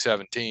attack in week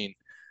 17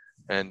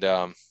 and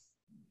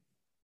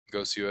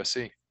goes to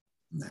USC.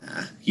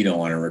 Nah, he don't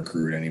want to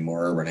recruit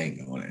anymore. Urban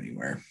ain't going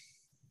anywhere.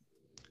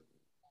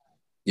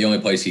 The only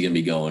place he can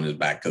be going is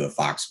back to the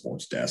Fox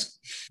Sports desk.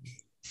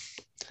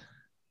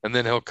 And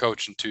then he'll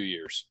coach in 2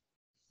 years.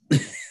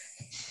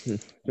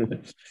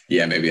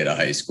 Yeah, maybe at a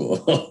high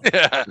school.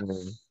 Yeah.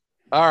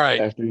 All right.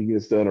 After he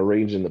gets done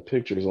arranging the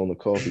pictures on the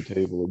coffee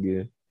table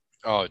again.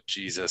 Oh,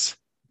 Jesus.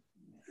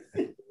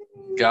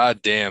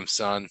 God damn,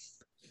 son.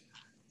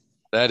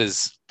 That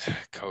is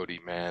Cody,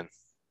 man.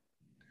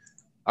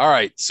 All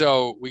right.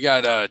 So we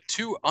got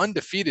 2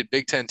 undefeated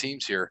Big Ten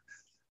teams here.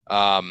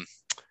 You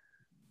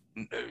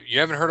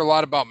haven't heard a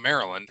lot about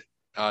Maryland.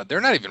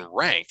 They're not even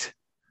ranked.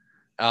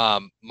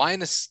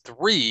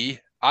 -3.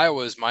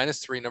 Iowa's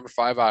 -3. Number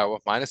 5, Iowa,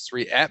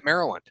 -3 at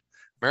Maryland.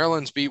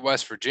 Maryland's beat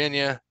West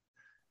Virginia,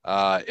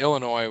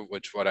 Illinois,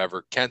 which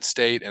whatever, Kent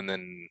State, and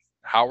then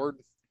Howard,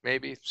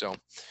 maybe. So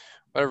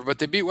whatever. But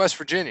they beat West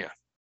Virginia.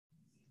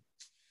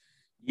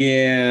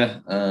 Yeah,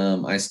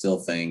 I still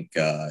think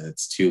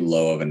it's too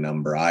low of a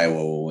number.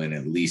 Iowa will win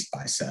at least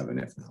by 7,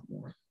 if not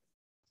more.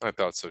 I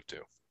thought so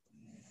too.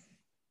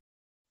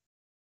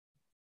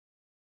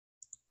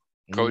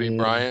 Cody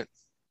Bryant.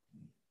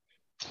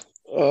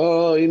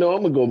 I'm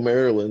gonna go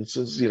Maryland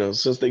since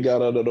they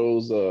got out of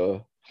those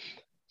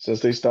since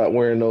they stopped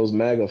wearing those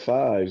MAGA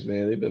 5s,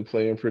 man, they've been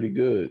playing pretty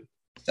good.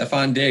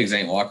 Stephon Diggs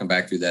ain't walking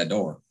back through that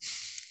door.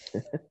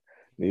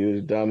 Neither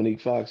is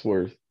Dominique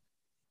Foxworth.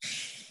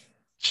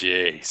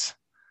 Jeez.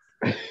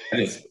 I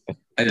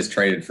just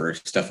traded for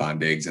Stephon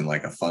Diggs in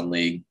like a fun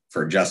league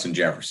for Justin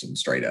Jefferson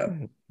straight up.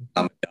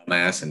 I'm a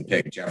dumbass and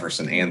picked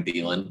Jefferson and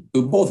Thielen,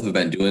 who both have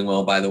been doing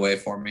well, by the way,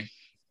 for me.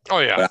 Oh,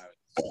 yeah. But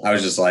I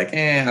was just like,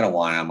 I don't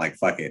want it. I'm like,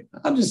 fuck it.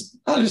 I'll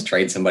just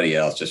trade somebody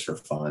else just for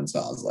fun. So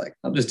I was like,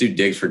 I'll just do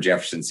Diggs for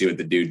Jefferson, see what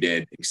the dude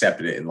did.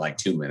 Accepted it in like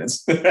 2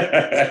 minutes.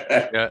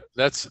 Yeah,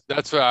 that's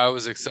what I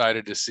was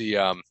excited to see.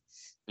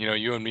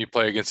 You and me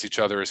play against each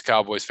other as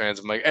Cowboys fans.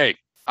 I'm like, hey,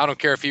 I don't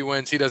care if he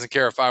wins. He doesn't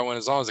care if I win,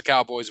 as long as the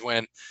Cowboys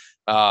win.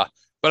 But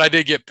I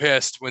did get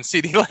pissed when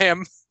CeeDee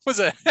Lamb was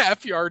a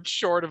half yard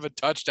short of a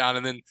touchdown,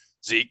 and then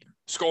Zeke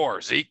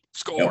score, Zeke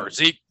score, yep.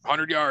 Zeke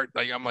 100 yards.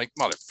 Like, I'm like,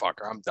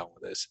 motherfucker, I'm done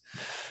with this.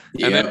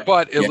 Yeah. And then,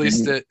 but at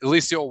least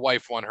the old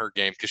wife won her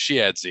game because she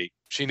had Zeke.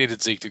 She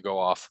needed Zeke to go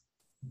off.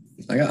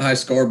 I got high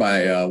score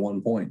by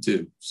 1 point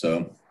too,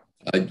 so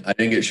I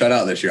didn't get shut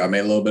out this year. I made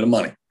a little bit of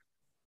money.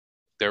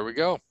 There we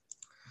go.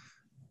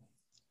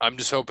 I'm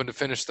just hoping to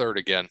finish third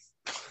again.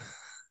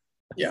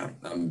 Yeah,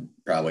 I'm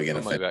probably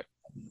gonna finish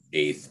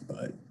 8th,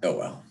 but oh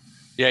well.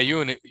 Yeah,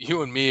 you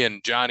and me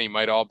and Johnny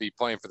might all be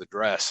playing for the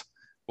dress.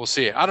 We'll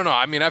see. I don't know.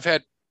 I mean,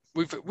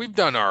 we've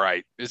done all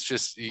right. It's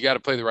just you got to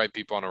play the right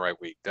people on the right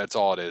week. That's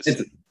all it is.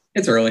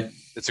 It's early.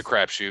 It's a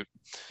crapshoot.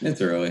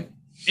 It's early.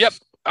 Yep.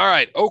 All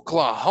right.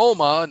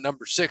 Oklahoma,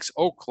 number 6,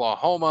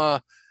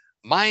 Oklahoma,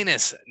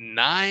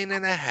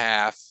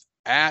 -9.5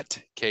 at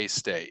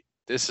K-State.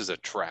 This is a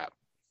trap.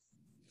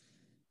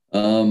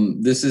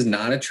 This is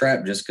not a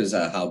trap just because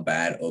of how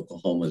bad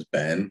Oklahoma's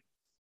been.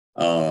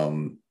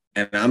 And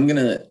I'm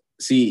gonna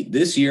see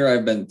this year.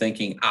 I've been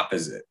thinking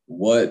opposite.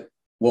 What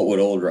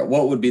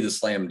what would be the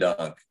slam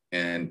dunk?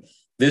 And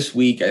this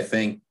week, I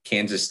think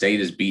Kansas State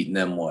has beaten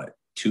them,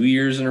 2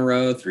 years in a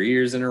row, 3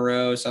 years in a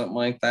row, something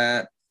like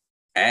that,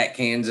 at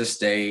Kansas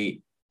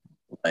State.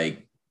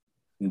 Like,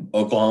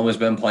 Oklahoma's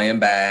been playing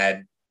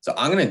bad. So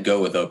I'm going to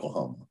go with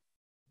Oklahoma.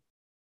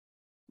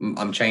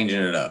 I'm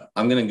changing it up.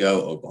 I'm going to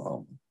go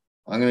Oklahoma.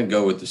 I'm going to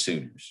go with the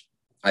Sooners.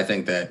 I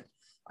think that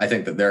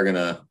they're going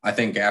to – I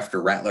think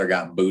after Rattler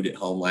got booed at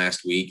home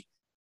last week,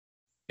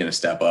 going to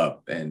step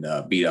up and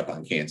beat up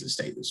on Kansas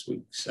State this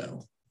week.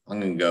 So I'm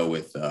going to go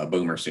with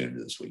Boomer Sooner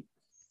this week.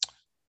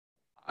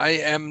 I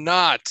am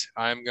not.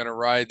 I'm going to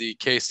ride the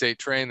K-State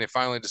train. They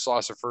finally just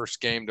lost their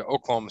first game to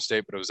Oklahoma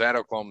State, but it was at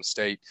Oklahoma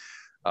State.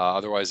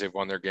 Otherwise, they've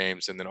won their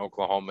games, and then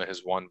Oklahoma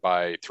has won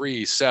by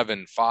 3,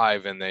 7,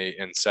 5,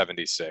 and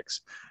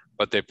 76.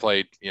 But they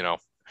played,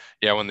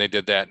 when they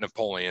did that,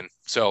 Napoleon.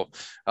 So,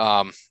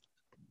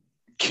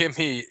 give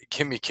me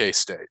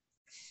K-State.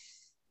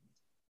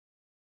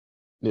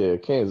 Yeah,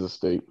 Kansas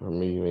State for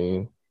me,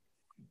 man.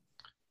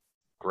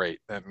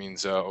 Great. That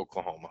means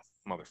Oklahoma,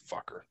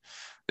 motherfucker.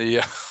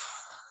 The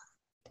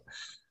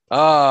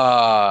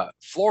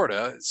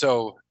Florida.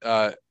 So,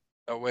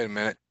 wait a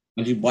minute.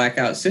 Did you black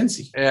out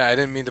Cincy? Yeah, I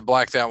didn't mean to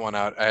black that one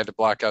out. I had to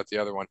black out the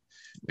other one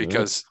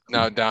because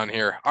now down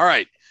here. All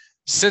right.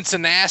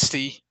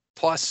 Cincinnati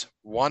plus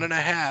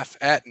 1.5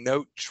 at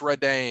Notre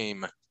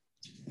Dame.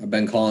 I've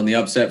been calling the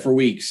upset for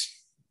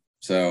weeks.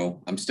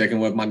 So I'm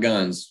sticking with my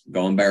guns,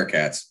 going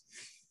Bearcats.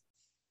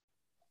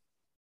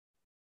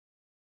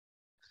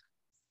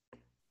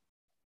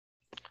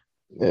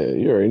 Yeah,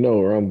 you already know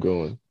where I'm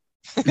going.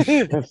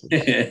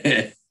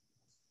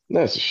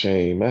 That's a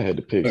shame. I had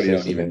to pick. You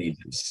don't even need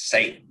to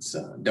say it,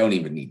 son. Don't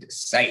even need to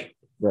say it.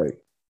 Right.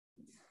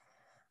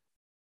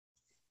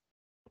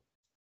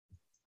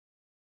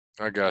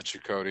 I got you,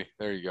 Cody.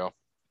 There you go.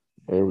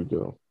 There we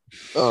go.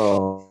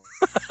 Oh,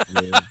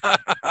 man.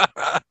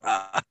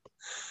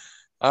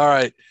 All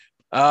right.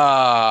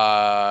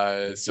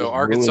 So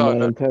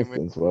Arkansas.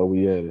 Texans while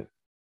we at it.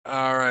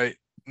 All right.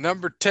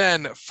 Number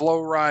 10,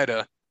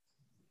 Florida.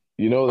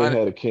 You know, they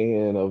had a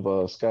can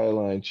of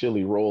Skyline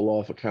chili roll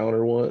off a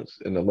counter once,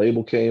 and the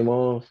label came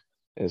off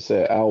and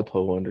said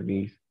Alpo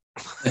underneath.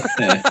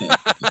 Man.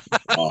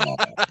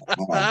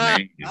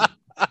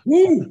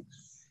 Woo.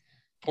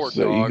 Poor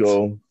so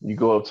dogs. you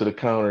go up to the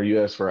counter,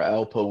 you ask for an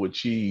Alpo with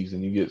cheese,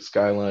 and you get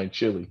Skyline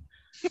chili.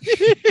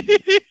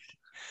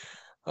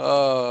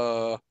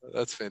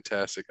 That's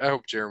fantastic. I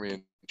hope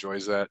Jeremy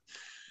enjoys that.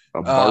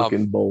 A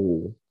barking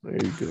bowl.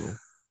 There you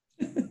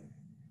go.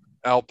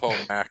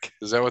 Alpo Mac.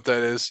 Is that what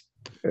that is?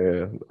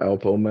 Yeah,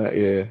 Alpo Mac.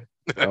 Yeah,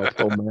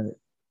 Alpo Mac.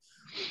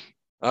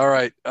 All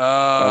right.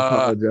 I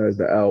apologize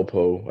to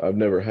Alpo. I've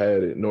never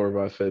had it, nor have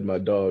I fed my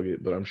dog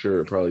it, but I'm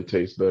sure it probably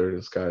tastes better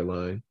than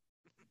Skyline.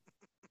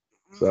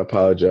 So I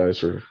apologize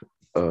for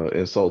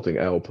insulting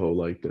Alpo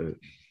like that.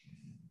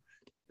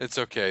 It's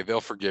okay.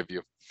 They'll forgive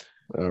you.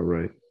 All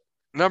right.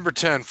 Number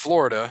 10,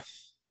 Florida,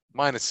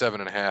 minus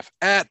 7.5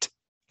 at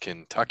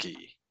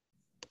Kentucky.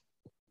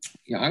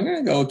 Yeah, I'm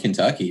going to go with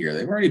Kentucky here.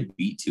 They've already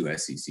beat 2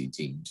 SEC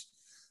teams.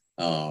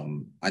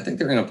 I think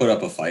they're going to put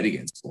up a fight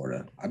against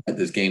Florida. I bet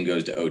this game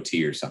goes to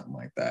OT or something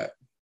like that.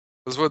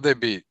 This is what they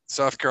beat.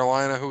 South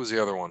Carolina. Who was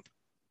the other one?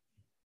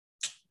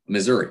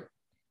 Missouri.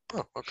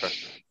 Oh, okay.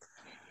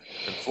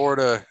 And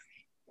Florida,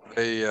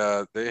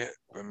 they're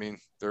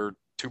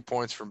 2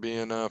 points from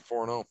being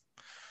 4-0.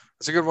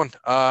 That's a good one.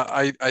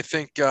 I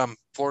think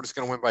Florida's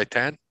going to win by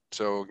 10.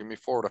 So give me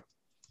Florida.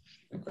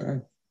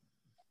 Okay.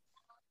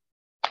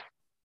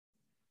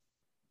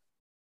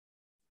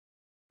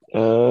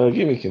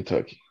 Give me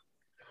Kentucky.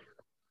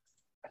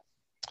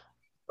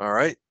 All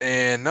right.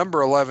 And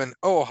number 11,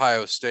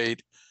 Ohio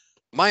State,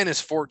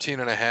 minus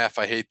 14.5.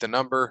 I hate the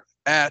number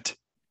at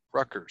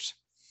Rutgers.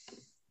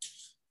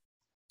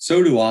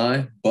 So do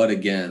I. But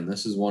again,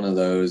 this is one of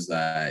those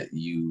that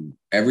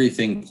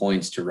everything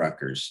points to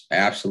Rutgers.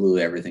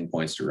 Absolutely everything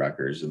points to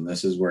Rutgers. And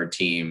this is where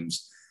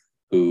teams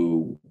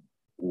who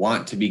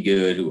want to be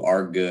good, who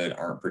are good,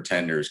 aren't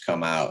pretenders,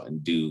 come out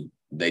and do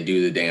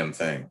the damn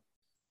thing.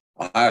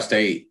 Ohio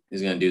State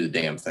is going to do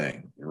the damn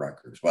thing in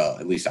Rutgers. Well,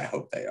 at least I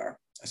hope they are.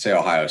 I say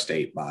Ohio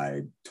State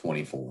by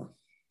 24. All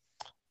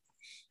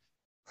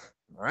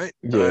right.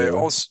 Yeah.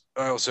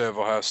 I also have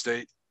Ohio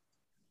State.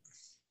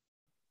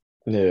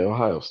 Yeah,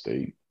 Ohio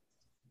State.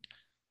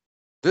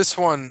 This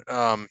one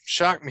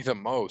shocked me the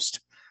most.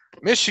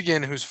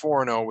 Michigan, who's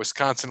 4-0,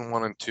 Wisconsin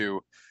 1-2.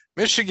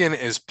 Michigan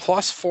is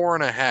plus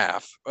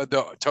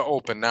 4.5 to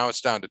open. Now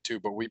it's down to 2,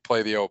 but we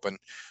play the open.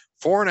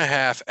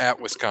 4.5 at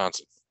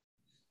Wisconsin.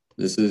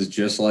 This is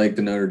just like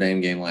the Notre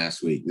Dame game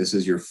last week. This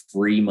is your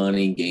free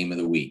money game of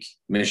the week.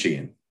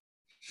 Michigan.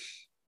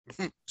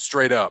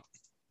 Straight up.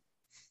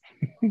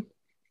 They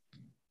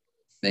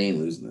ain't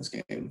losing this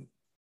game.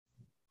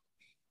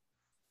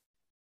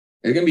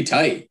 It's going to be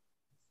tight.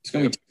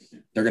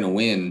 They're going to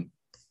win.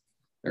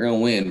 They're going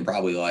to win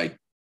probably like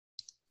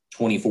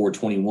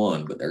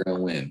 24-21, but they're going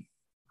to win.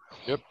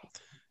 Yep.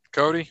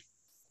 Cody?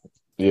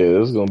 Yeah,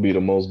 this is going to be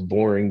the most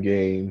boring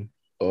game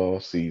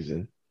all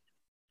season.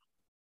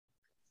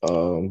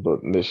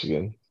 But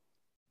Michigan.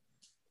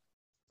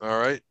 All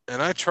right.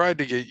 And I tried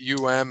to get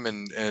UM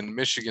and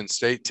Michigan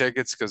State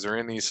tickets because they're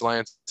in East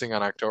Lansing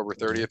on October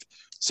 30th.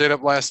 Stayed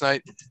up last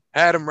night,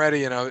 had them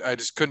ready, and I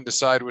just couldn't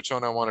decide which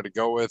one I wanted to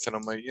go with. And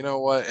I'm like, you know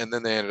what? And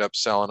then they ended up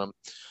selling them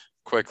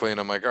quickly. And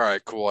I'm like, all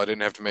right, cool. I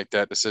didn't have to make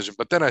that decision.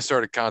 But then I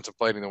started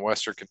contemplating the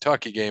Western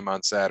Kentucky game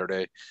on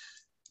Saturday.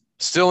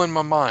 Still in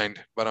my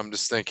mind, but I'm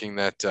just thinking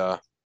that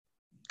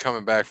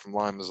coming back from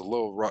Lime is a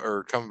little rough,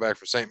 or coming back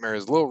from St. Mary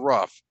is a little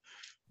rough.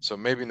 So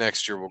maybe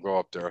next year we'll go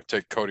up there. I'll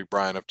take Cody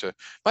Bryan up to,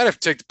 might have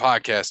to take the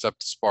podcast up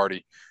to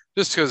Sparty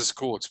just because it's a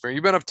cool experience.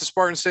 You been up to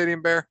Spartan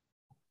Stadium, Bear?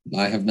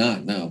 I have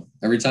not. No.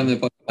 Every time they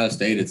play Ohio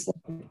State, it's like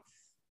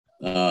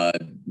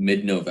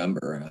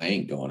mid-November. I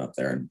ain't going up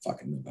there in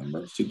fucking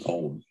November. It's too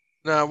cold.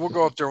 No, we'll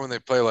go up there when they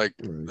play like,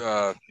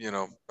 I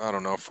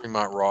don't know,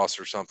 Fremont Ross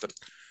or something.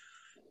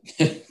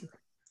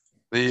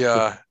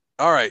 All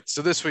right.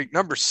 So this week,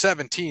 number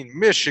 17,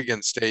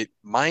 Michigan State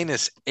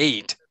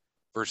 -8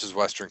 versus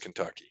Western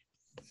Kentucky.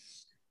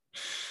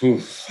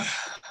 Oof.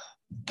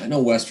 I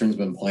know Western's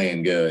been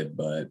playing good,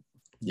 but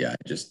yeah,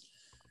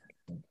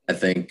 I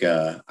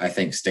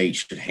think State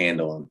should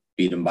handle them,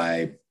 beat them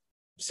by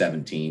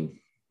 17.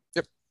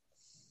 Yep.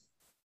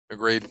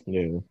 Agreed.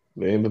 Yeah,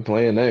 they ain't been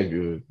playing that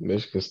good.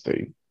 Michigan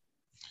State.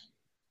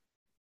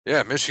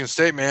 Yeah, Michigan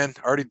State, man,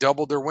 already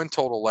doubled their win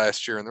total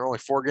last year, and they're only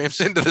 4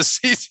 games into the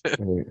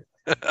season.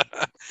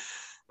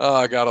 Oh,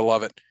 I gotta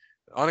love it.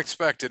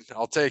 Unexpected.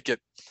 I'll take it.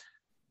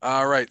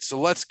 All right, so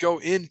let's go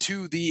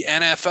into the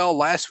NFL.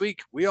 Last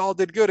week, we all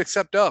did good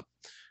except Dub.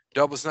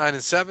 Dub was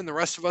 9-7. The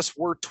rest of us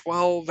were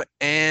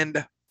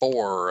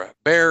 12-4.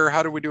 Bear,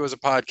 how did we do as a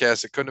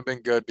podcast? It couldn't have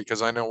been good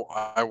because I know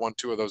I won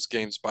 2 of those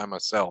games by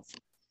myself.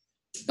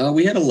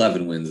 We had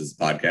 11 wins as a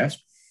podcast.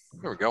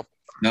 There we go.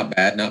 Not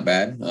bad, not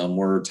bad.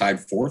 We're tied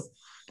 4th.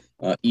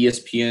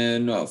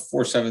 ESPN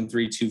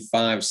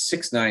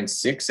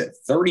 47325-696 at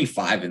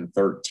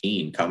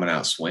 35-13, coming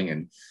out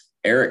swinging.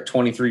 Eric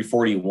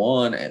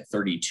 2341 at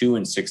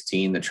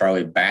 32-16. The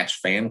Charlie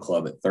Batch Fan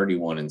Club at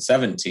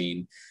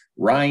 31-17.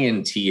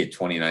 Ryan T at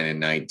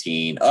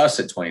 29-19. Us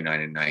at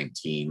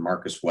 29-19.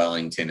 Marcus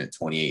Wellington at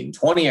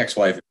 28-20.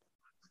 Ex-wife at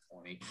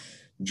 20.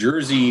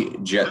 Jersey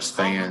Jets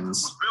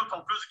fans.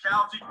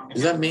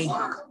 Is that me?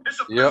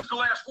 Yep.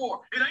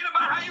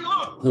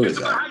 Who is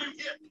that?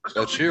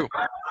 That's you.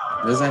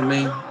 Is that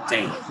me?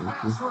 Dang.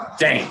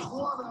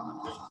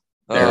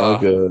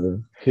 Like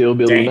a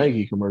hillbilly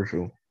Nike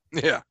commercial.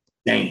 Yeah.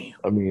 Dang.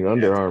 I mean,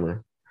 Under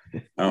Armour.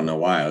 I don't know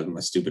why. It was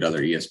my stupid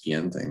other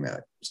ESPN thing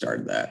that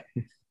started that.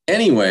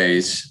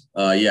 Anyways,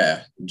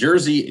 yeah,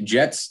 Jersey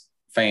Jets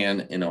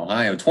fan in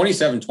Ohio,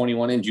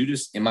 27-21, and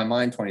Judas, in my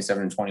mind,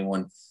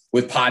 27-21,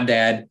 with Pod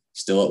Dad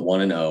still at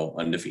 1-0,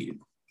 undefeated.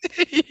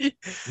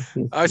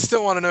 I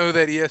still want to know who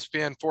that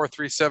ESPN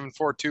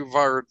 43742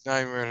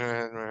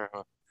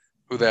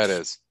 who that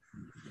is.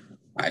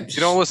 If you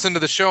don't listen to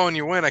the show and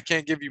you win, I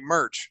can't give you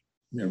merch.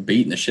 They're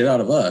beating the shit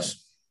out of us.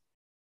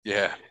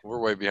 Yeah, we're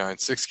way behind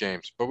 6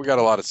 games, but we got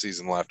a lot of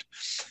season left.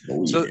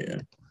 Oh,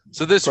 yeah.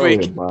 So this Probably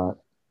week, about.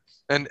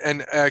 and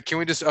can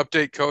we just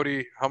update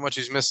Cody how much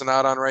he's missing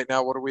out on right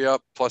now? What are we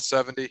up? Plus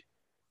 70?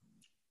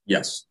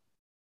 Yes.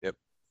 Yep.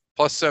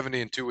 Plus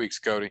 70 in 2 weeks,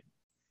 Cody.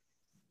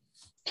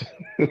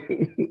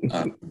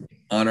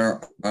 On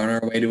our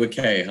way to a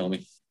K,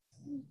 homie.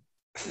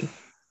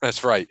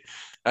 That's right.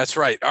 That's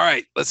right. All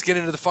right, let's get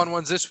into the fun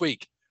ones this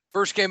week.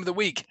 First game of the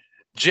week,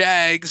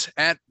 Jags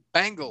at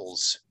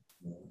Bengals.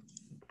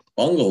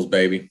 Bungles,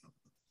 baby.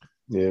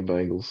 Yeah,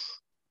 Bengals.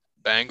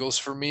 Bengals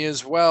for me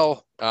as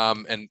well.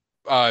 And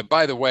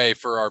by the way,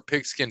 for our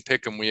pigskin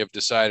pick'em, we have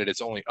decided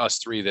it's only us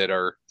 3 that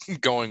are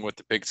going with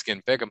the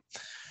pigskin pick'em.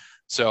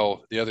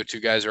 So the other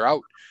 2 guys are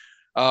out.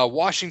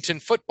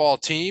 Washington football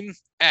team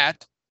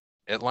at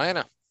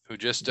Atlanta, who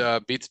just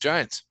beat the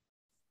Giants.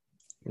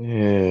 Yeah,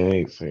 I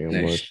ain't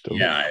saying much though.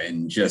 Yeah,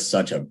 in just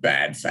such a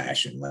bad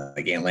fashion.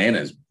 Like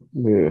Atlanta's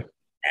Yeah.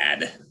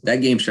 bad.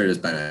 That game sure has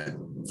been a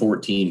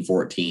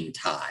 14-14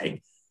 tie.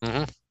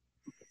 Mm-hmm.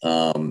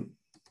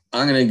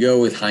 I'm gonna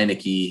go with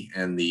Heineke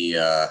and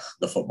the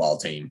football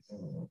team.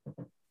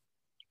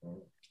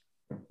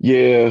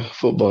 Yeah,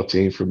 football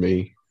team for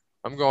me.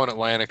 I'm going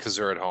Atlanta because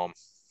they're at home.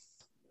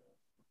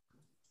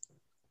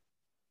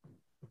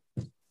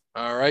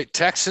 All right,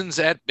 Texans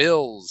at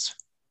Bills.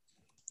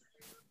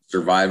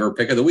 Survivor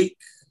pick of the week.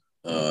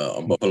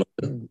 Buffalo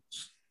Bills.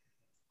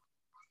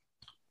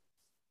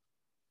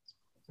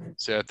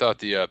 See, I thought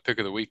the pick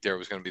of the week there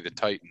was going to be the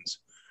Titans.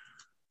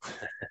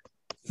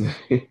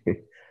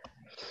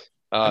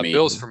 I mean,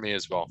 Bills for me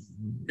as well.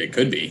 It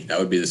could be. That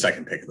would be the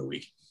second pick of the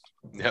week.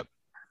 Yep.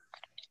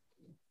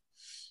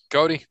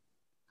 Cody.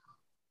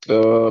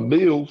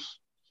 Bills.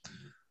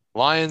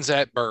 Lions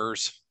at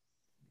Bears.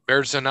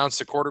 Bears announced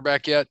the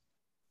quarterback yet?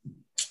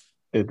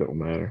 It don't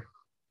matter.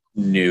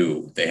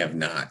 No, they have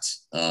not.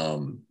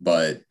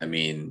 But I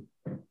mean,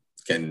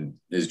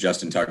 is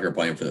Justin Tucker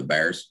playing for the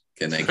Bears?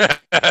 Can they?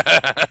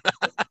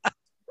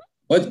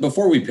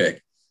 Before we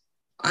pick,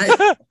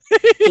 I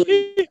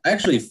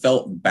actually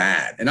felt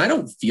bad, and I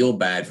don't feel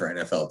bad for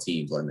NFL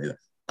teams.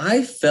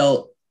 I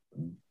felt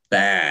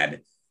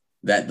bad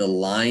that the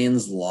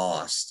Lions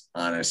lost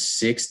on a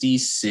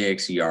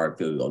 66-yard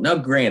field goal. Now,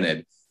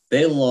 granted,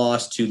 they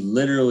lost to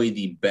literally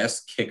the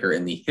best kicker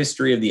in the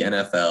history of the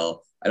NFL.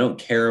 I don't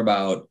care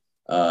about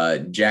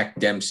Jack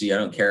Dempsey. I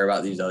don't care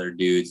about these other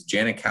dudes.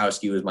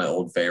 Janikowski was my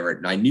old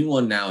favorite. My new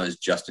one now is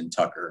Justin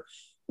Tucker.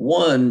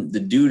 One, the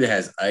dude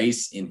has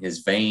ice in his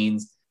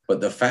veins, but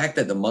the fact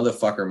that the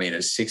motherfucker made a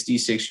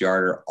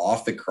 66-yarder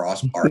off the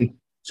crossbar,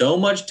 so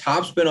much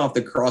topspin off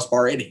the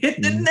crossbar, it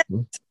hit the net.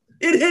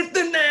 It hit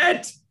the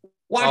net.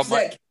 Watch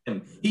that.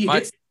 He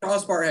hits the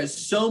crossbar,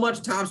 has so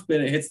much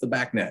topspin, it hits the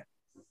back net.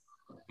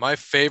 My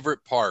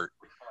favorite part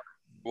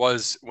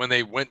was when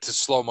they went to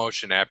slow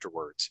motion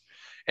afterwards.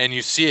 And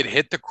you see it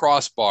hit the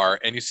crossbar,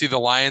 and you see the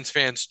Lions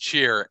fans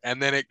cheer,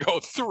 and then it go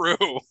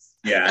through.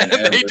 Yeah, and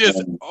they just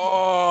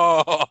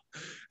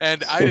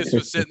and I just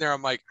was sitting there.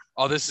 I'm like,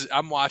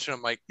 I'm watching.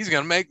 I'm like, he's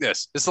gonna make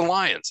this. It's the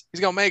Lions.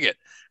 He's gonna make it.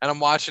 And I'm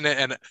watching it,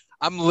 and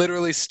I'm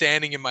literally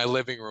standing in my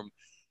living room,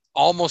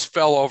 almost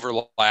fell over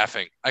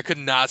laughing. I could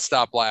not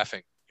stop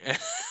laughing,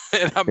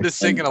 and I'm just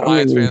thinking of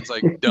Lions fans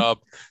like Dub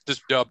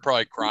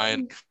probably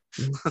crying.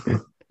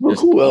 Well,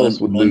 who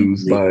else would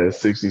lose by a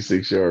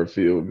 66-yard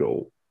field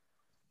goal?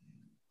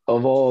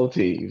 Of all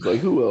teams, like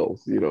who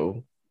else?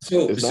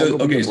 So get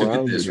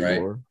this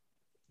anymore. Right.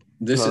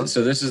 This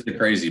is the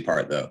crazy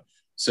part, though.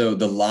 So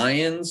the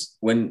Lions,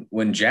 when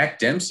Jack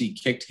Dempsey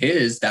kicked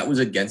his, that was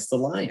against the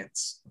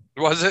Lions.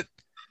 Was it?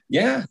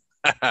 Yeah.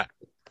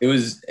 It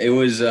was,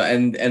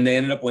 and they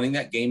ended up winning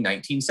that game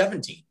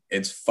 19-17.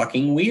 It's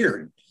fucking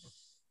weird.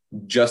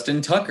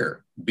 Justin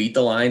Tucker beat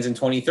the Lions in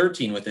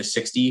 2013 with a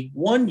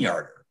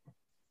 61-yarder.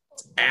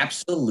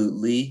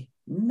 Absolutely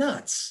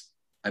nuts.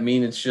 I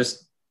mean, it's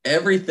just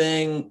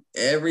everything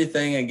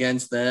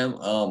against them.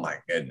 Oh my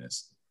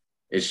goodness.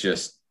 It's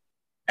just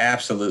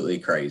absolutely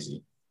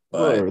crazy.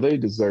 But they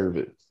deserve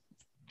it.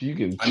 If you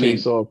can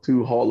chase off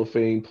two Hall of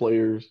Fame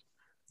players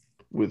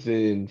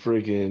within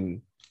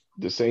friggin'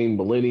 the same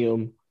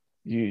millennium,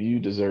 you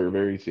deserve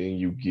everything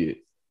you get.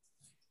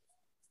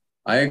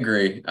 I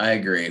agree.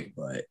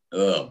 But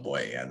oh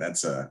boy, yeah,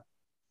 that's a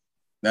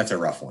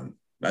rough one.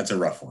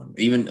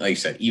 Even like you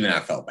said, even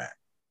I felt bad.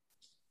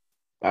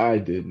 I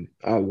didn't.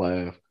 I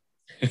laughed.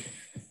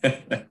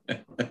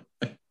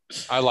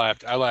 I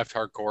laughed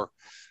hardcore.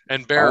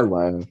 And Bear, I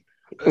laughed.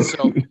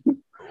 So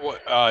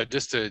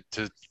just to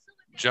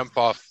jump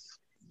off,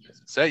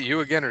 is that you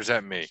again or is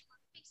that me?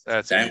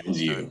 That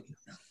was you.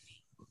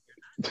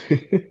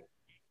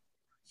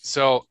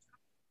 So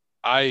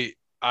I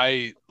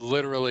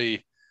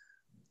literally,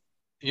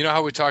 you know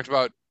how we talked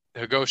about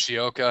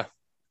Higashioka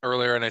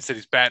earlier, and I said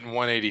he's batting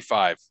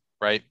 185,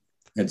 right?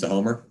 It's a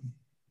homer.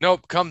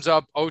 Nope, comes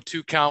up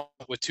 0-2 count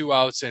with 2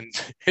 outs and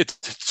hits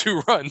a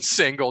 2-run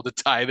single to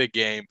tie the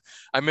game.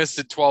 I missed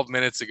it 12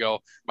 minutes ago.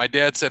 My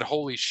dad said,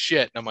 "Holy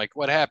shit!" And I'm like,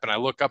 "What happened?" I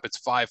look up, it's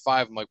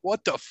 5-5. I'm like,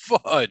 "What the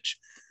fudge?"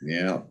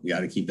 Yeah, you got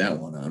to keep that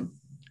one on.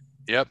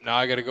 Yep. Now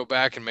I got to go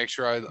back and make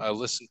sure I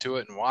listen to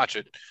it and watch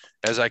it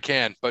as I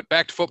can. But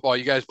back to football.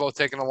 You guys both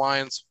taking the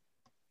Lions?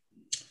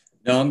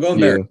 No, I'm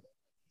going Bears.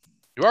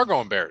 You are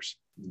going Bears.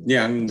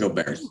 Yeah, I'm going to go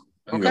Bears.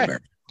 I'm going to go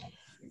Bears.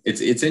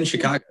 It's in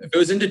Chicago. If it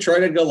was in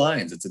Detroit, I'd go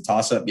Lions. It's a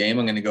toss-up game.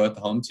 I'm going to go with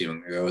the home team. I'm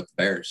going to go with the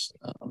Bears.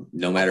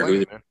 No matter who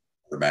the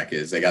quarterback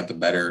is, they have the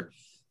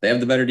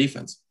better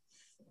defense.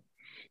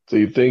 So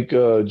you think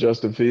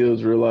Justin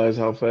Fields realized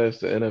how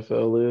fast the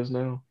NFL is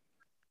now?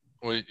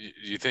 Well,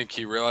 you think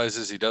he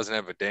realizes he doesn't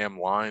have a damn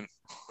line?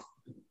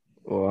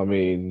 Well, I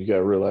mean, you got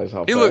to realize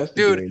how fast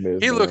the game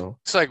is. He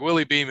looks like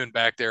Willie Beeman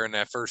back there in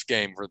that first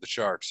game for the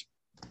Sharks.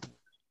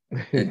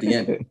 At the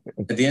end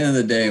of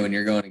the day, when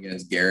you're going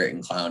against Garrett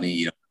and Clowney,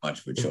 you don't have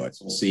much of a choice.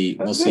 We'll see.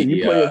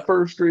 You playing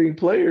first string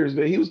players,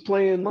 man. He was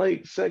playing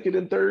like second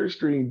and third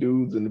string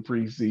dudes in the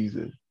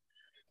preseason.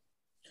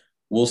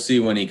 We'll see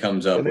when he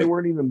comes up. And they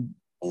weren't even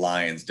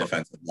Lions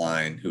defensive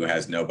line who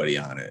has nobody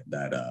on it.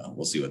 That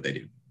we'll see what they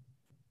do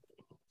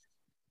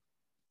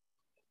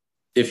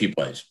if he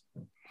plays.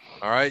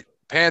 All right,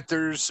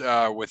 Panthers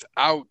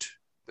without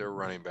their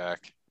running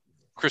back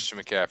Christian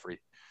McCaffrey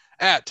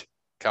at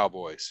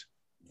Cowboys.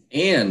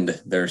 And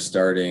they're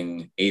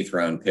starting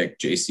 8th-round pick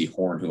J.C.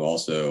 Horn, who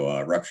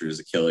also ruptured his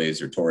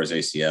Achilles or tore his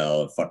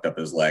ACL, fucked up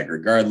his leg.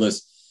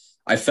 Regardless,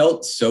 I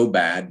felt so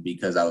bad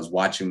because I was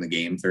watching the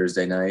game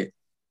Thursday night,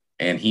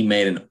 and he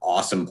made an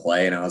awesome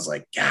play, and I was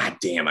like, God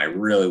damn, I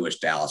really wish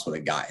Dallas would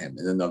have got him.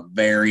 And then the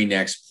very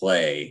next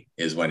play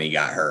is when he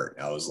got hurt.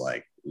 I was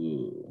like,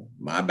 ooh,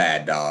 my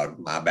bad, dog,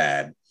 my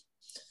bad.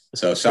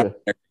 So sorry,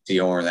 J.C.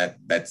 Horn,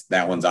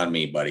 that one's on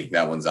me, buddy.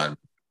 That one's on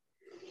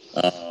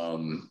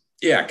me.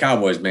 Yeah,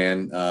 Cowboys,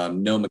 man.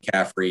 No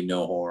McCaffrey,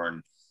 no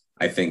Horn.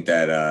 I think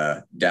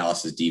that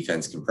Dallas's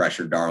defense can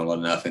pressure Darnold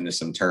enough into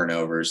some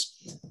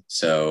turnovers.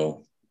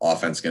 So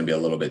offense is going to be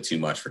a little bit too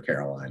much for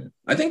Carolina.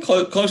 I think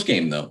close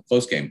game, though.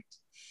 Close game.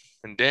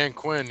 And Dan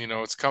Quinn,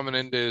 it's coming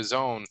into his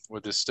own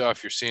with this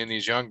stuff. You're seeing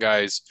these young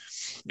guys,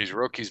 these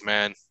rookies,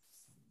 man.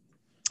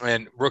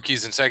 And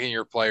rookies and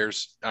second-year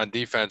players on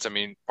defense. I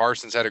mean,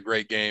 Parsons had a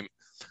great game.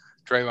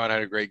 Trayvon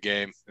had a great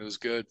game. It was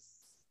good.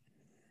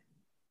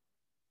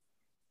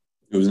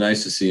 It was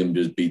nice to see him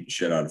just beat the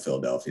shit out of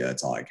Philadelphia.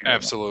 That's all I care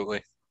Absolutely.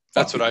 about.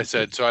 That's what I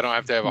said. So I don't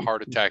have to have a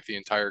heart attack the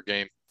entire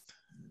game.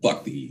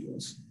 Fuck the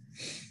Eagles.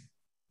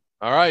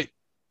 All right.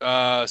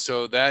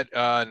 So that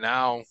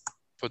now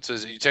puts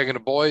us. You taking the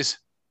boys?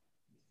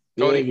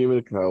 Cody? Yeah, give me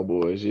the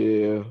Cowboys.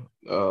 Yeah.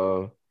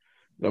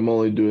 I'm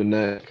only doing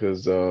that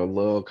because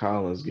Love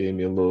Collins gave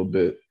me a little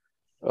bit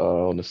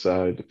on the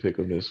side to pick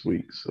him this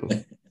week. So.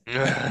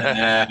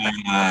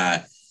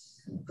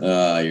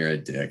 You're a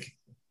dick.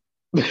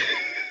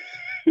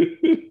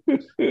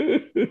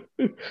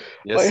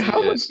 Yes, like,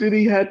 how much did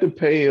he have to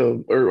pay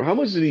him, or how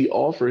much did he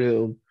offer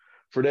him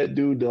for that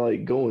dude to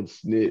like go and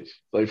snitch,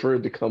 like for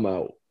it to come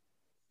out?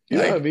 You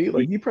know what I mean?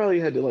 Like, he probably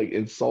had to like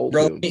insult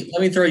him.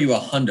 Let me throw you a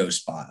hundo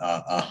spot.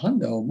 A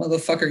hundo,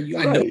 motherfucker.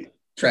 I know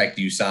contract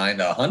you signed.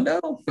 A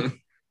hundo.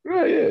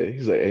 Right? Yeah.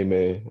 He's like, hey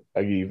man,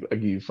 I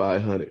give you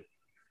 500.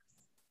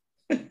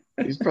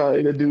 He's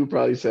probably the dude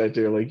probably sat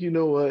there like, you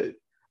know what?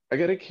 I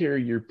gotta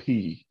carry your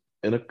pee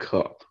in a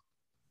cup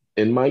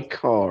in my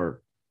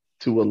car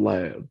to a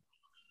lab.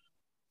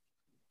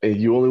 And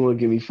you only want to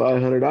give me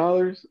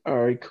 $500? All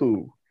right,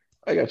 cool.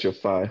 I got your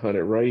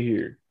 500 right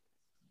here.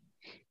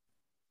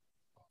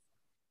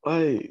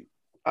 Like,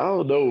 I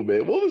don't know,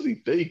 man. What was he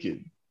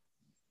thinking?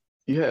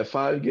 You had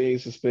 5-game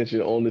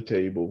suspension on the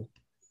table,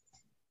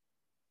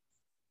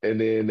 and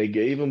then they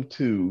gave him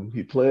 2.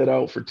 He pled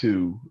out for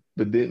 2,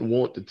 but didn't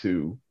want the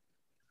 2,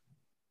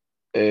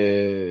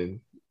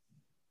 and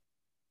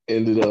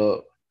ended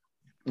up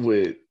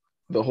with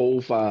the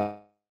whole 5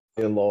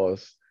 and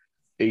lost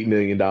 $8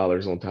 million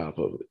on top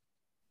of it.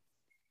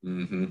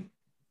 Mm-hmm.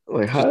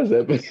 Like, how does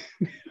that be?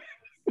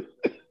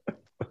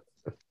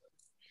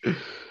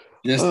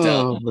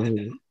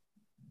 Man.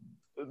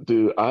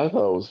 Dude, I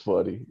thought it was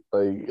funny.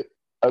 Like,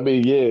 I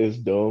mean, yeah, it's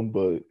dumb,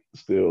 but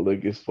still,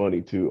 like, it's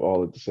funny too,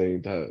 all at the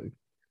same time.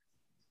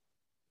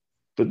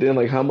 But then,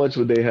 like, how much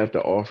would they have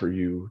to offer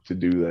you to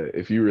do that?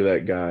 If you were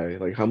that guy,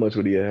 like, how much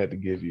would he have to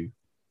give you?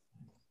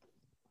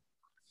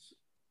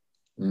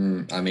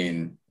 I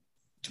mean,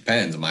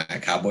 depends. Am I a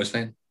Cowboys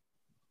fan?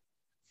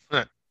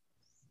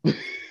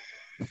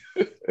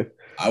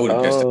 I would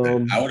have pissed.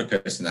 I would have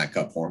pissed in that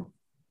cup for him.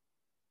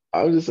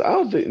 I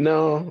don't think.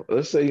 No,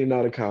 let's say you're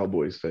not a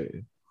Cowboys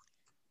fan.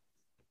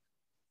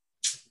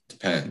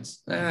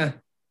 Depends. I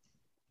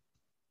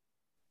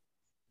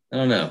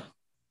don't know.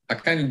 I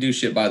kind of do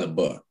shit by the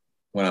book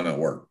when I'm at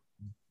work.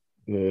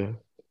 Yeah.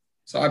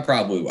 So I'd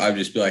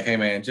just be like, hey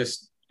man,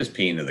 just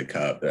pee into the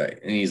cup. Right?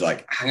 And he's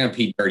like, I'm gonna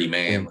pee dirty,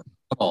 man. Like,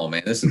 come on,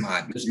 man. This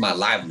is my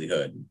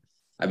livelihood.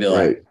 I'd be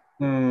like,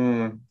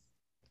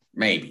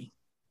 maybe.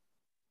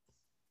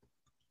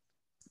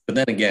 But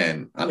then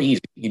again, I'm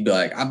easy. He'd be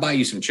like, I'll buy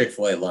you some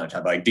Chick-fil-A lunch.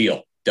 I'd be like,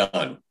 deal,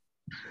 done.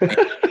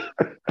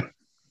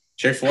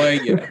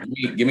 Chick-fil-A, yeah.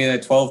 Give me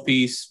that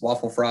 12-piece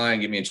waffle fry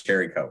and give me a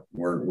cherry Coke.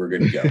 We're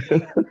good to go.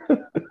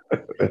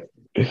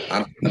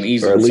 I'm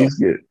easy. Or at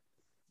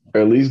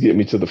least get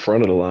me to the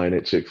front of the line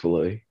at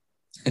Chick-fil-A.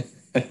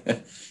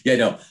 Yeah,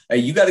 no. Hey,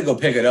 you got to go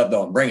pick it up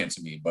though and bring it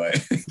to me. But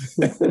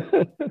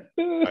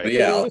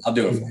yeah, I'll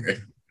do it for you.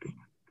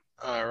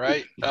 All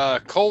right.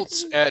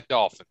 Colts at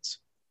Dolphins.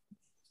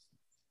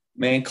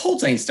 Man,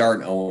 Colts ain't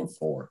starting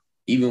 0-4.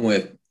 Even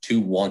with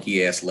 2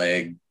 wonky ass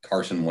leg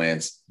Carson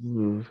Wentz.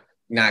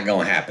 Not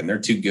gonna happen. They're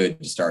too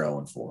good to start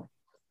 0-4.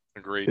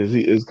 Agreed.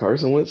 Is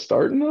Carson Wentz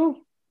starting though?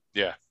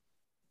 Yeah.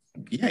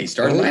 Yeah, he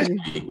started last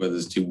week with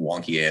his 2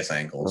 wonky ass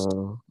ankles.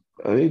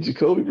 I think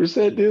Jacoby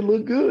Brissett did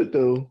look good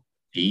though.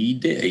 He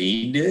did.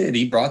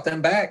 He brought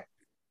them back.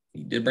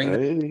 He did bring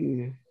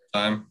them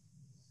time.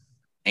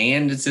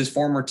 And it's his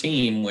former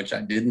team, which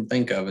I didn't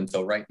think of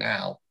until right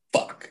now.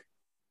 Fuck.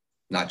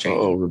 Not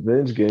changing. Oh,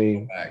 revenge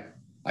game.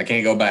 I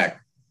can't go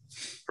back.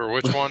 For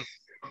which one?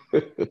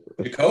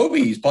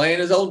 Jacoby's playing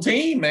his old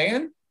team,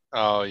 man.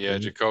 Oh yeah,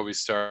 Jacoby's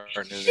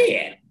starting.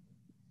 Shit.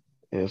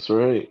 That's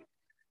right.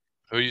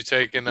 Who you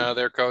taking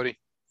there, Cody?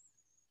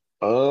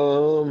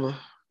 I'm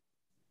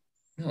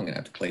gonna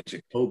have to play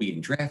Jacoby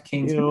in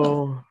DraftKings.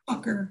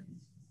 Motherfucker.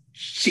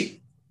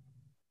 Shit.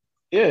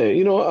 Yeah,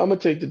 I'm gonna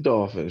take the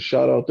Dolphins.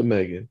 Shout out to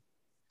Megan.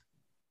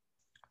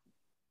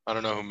 I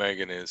don't know who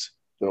Megan is.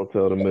 Don't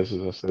tell the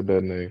missus I said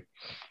that name.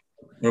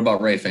 What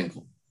about Ray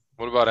Finkel?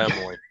 What about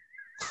Emily?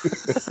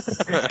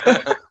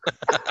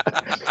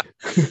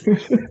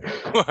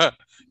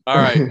 All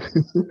right.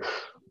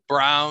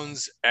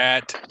 Browns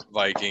at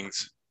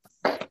Vikings.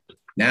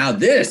 Now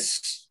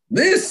this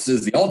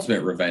is the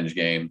ultimate revenge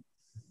game.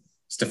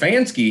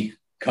 Stefanski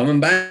coming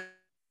back,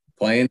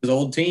 playing his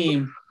old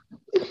team.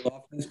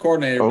 Offense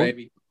coordinator,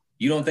 baby.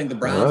 You don't think the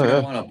Browns are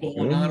going to want to put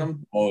one on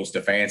him? Oh,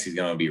 Stefanski's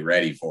going to be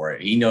ready for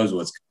it. He knows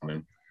what's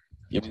coming.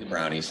 Give me the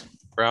Brownies.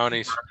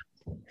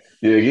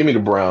 Yeah, give me the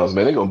Browns,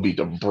 man. They're going to beat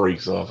the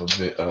brakes off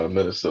of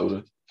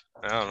Minnesota.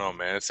 I don't know,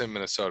 man. It's in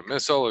Minnesota.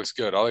 Minnesota looks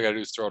good. All they got to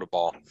do is throw the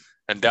ball.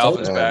 And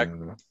Dalvin's back.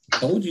 I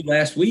told you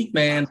last week,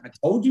 man. I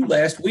told you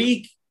last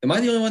week. Am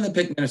I the only one that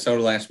picked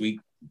Minnesota last week?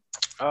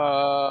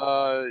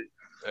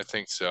 I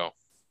think so.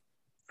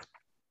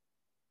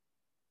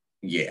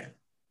 Yeah.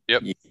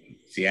 Yep.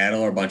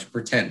 Seattle are a bunch of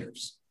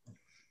pretenders.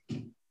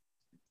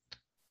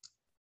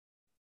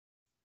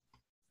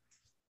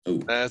 Ooh.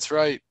 That's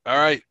right. All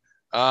right.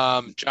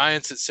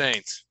 Giants at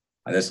Saints.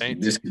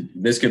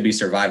 This could be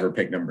survivor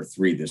pick number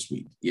 3 this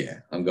week. Yeah,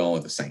 I'm going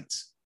with the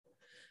Saints.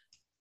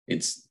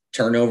 It's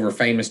turnover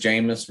famous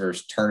Jameis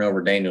versus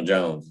turnover Daniel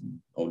Jones.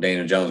 Oh,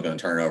 Daniel Jones is going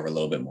to turn over a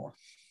little bit more.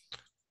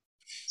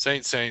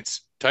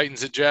 Saints.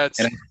 Titans at Jets.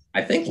 And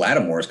I think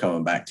Lattimore is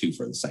coming back too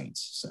for the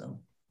Saints.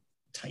 So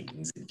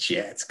Titans and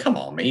Jets. Come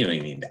on, man. You don't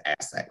even need to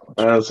ask that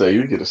question. I'd say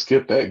you get to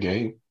skip that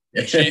game.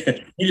 You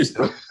just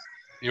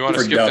you want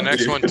to skip the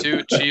next one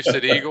too? Chiefs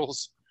at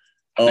Eagles.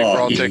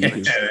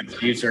 The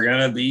Chiefs are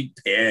gonna be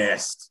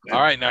pissed. All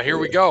right, now here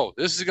we go.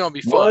 This is gonna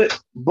be fun.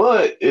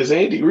 But is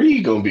Andy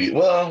Reid gonna be?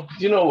 Well,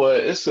 you know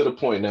what? It's to the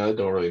point now. It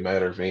don't really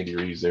matter if Andy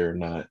Reid's there or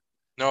not.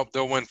 Nope,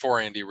 they'll win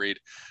for Andy Reid.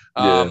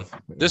 Yeah.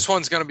 This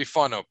one's gonna be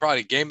fun though.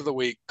 Probably game of the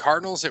week.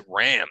 Cardinals at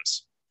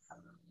Rams.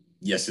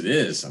 Yes, it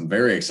is. I'm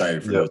very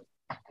excited for those.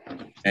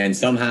 And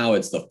somehow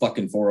it's the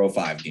fucking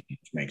 405 game,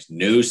 which makes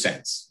no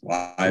sense.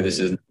 Why this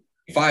isn't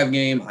a 5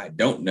 game, I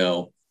don't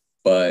know.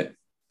 But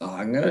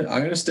I'm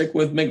gonna stick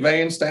with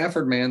McVay and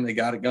Stafford, man. They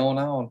got it going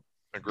on.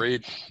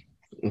 Agreed.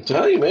 I'm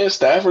telling you, man,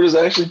 Stafford is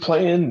actually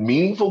playing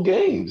meaningful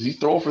games. He's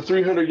throwing for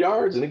 300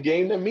 yards in a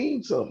game that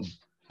means something.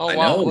 Oh,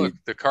 wow. Look,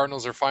 the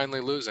Cardinals are finally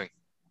losing.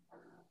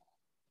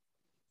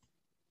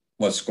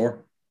 What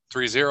score?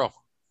 3-0.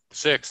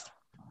 6th.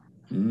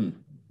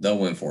 They'll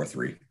win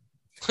 4-3.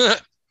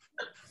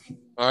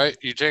 All right.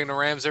 You taking the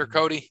Rams there,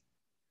 Cody?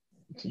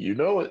 You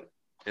know it.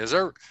 Yes,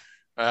 sir.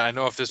 I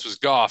know if this was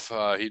Goff,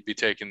 he'd be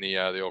taking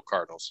the old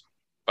Cardinals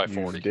by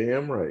 40. You're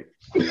damn right.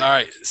 All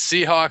right.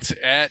 Seahawks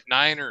at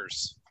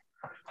Niners.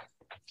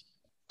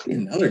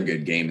 Another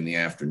good game in the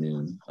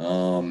afternoon.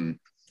 I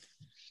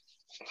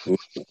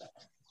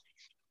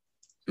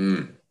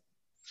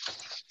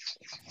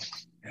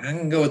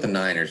can go with the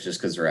Niners just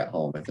because they're at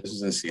home. If this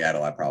was in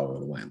Seattle, I probably would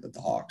have went with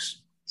the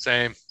Hawks.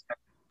 Same.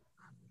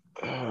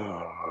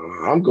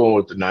 I'm going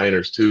with the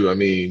Niners too. I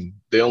mean,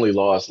 they only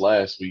lost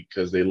last week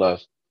because they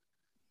left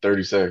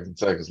 30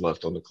 seconds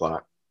left on the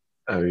clock.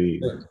 I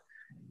mean,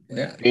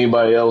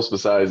 anybody else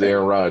besides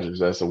Aaron Rodgers,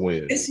 that's a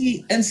win. And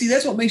see,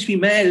 that's what makes me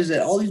mad is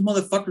that all these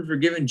motherfuckers were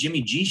giving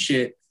Jimmy G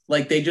shit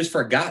like they just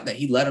forgot that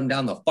he let him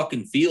down the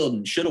fucking field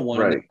and should have won.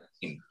 Right.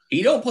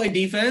 He don't play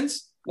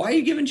defense. Why are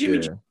you giving Jimmy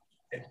G?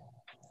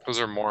 Those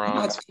are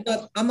morons.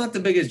 I'm not the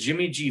biggest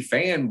Jimmy G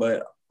fan,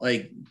 but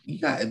like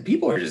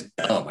people are just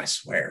dumb, I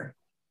swear.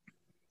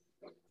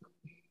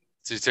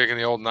 Is he taking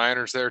the old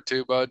Niners there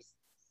too, bud?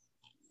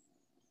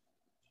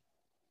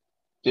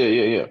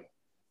 Yeah.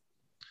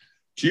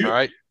 All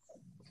right.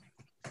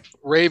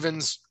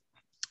 Ravens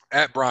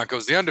at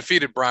Broncos. The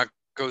undefeated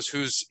Broncos,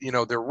 whose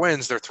their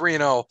wins, they're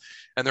 3-0,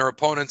 and their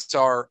opponents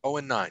are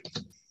 0-9.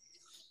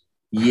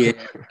 Yeah.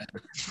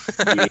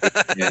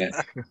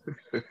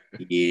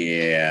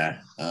 Give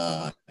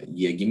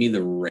me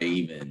the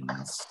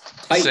Ravens.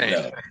 Tight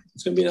though.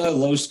 It's gonna be another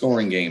low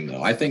scoring game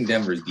though. I think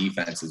Denver's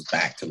defense is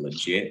back to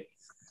legit.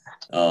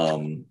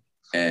 And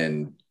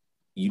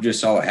you just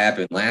saw what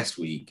happened last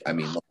week. I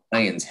mean, the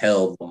Lions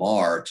held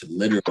Lamar to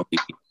literally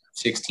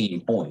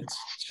 16 points.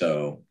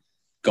 So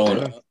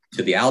going up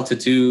to the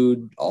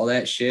altitude, all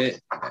that shit,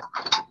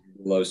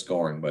 low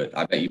scoring. But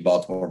I bet you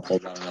Baltimore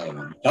pulled out another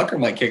one. Tucker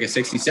might kick a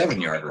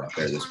 67-yarder up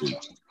there this week.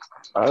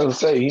 I would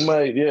say he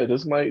might. Yeah,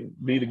 this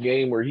might be the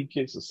game where he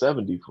kicks a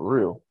 70 for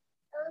real.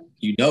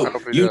 They're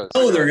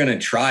gonna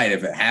try it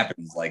if it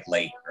happens like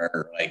late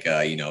or like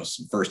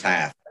some first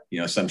half,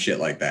 some shit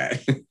like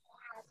that.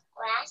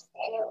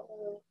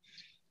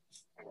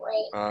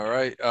 All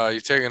right,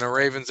 you taking the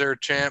Ravens there,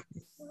 champ?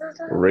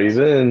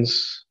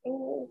 Ravens.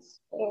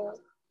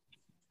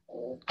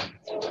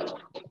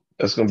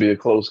 That's gonna be a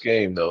close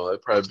game though.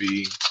 That'd probably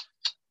be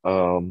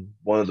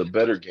one of the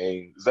better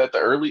games. Is that the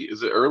early?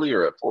 Is it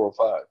earlier at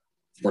 4:05?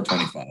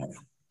 4:25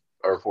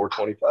 or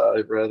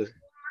 4:25 rather.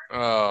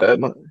 That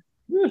might.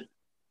 Yeah.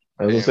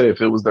 I was gonna say if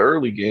it was the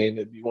early game,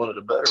 it'd be one of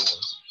the better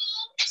ones.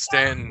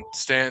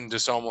 Stanton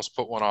just almost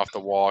put one off the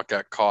wall.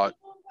 Got caught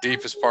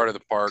deepest part of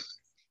the park.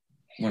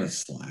 What a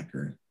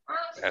slacker!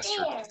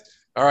 Bastard.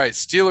 All right,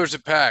 Steelers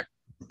at Pack.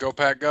 Go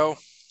Pack, go.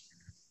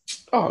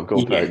 Oh,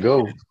 go Pack,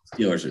 go.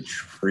 Steelers are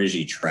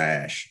trizzy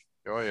trash.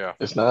 Oh yeah.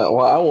 It's not.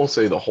 Well, I won't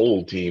say the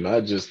whole team.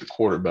 I just the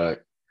quarterback.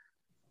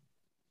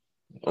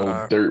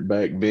 Old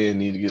dirtbag Ben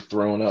need to get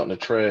thrown out in the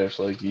trash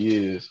like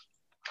he is.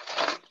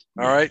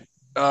 All right.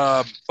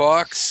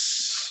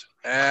 Bucks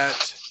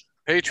at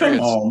Patriots.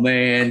 Oh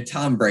man,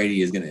 Tom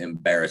Brady is going to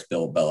embarrass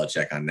Bill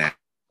Belichick on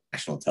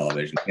national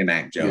television. And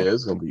Mac Jones. Yeah,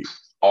 it's going to be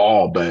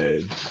all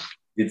bad.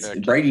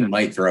 Brady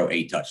might throw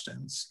 8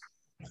 touchdowns.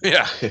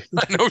 Yeah,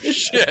 no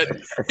shit.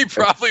 He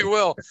probably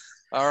will.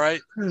 All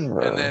right.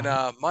 And then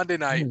Monday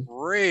night,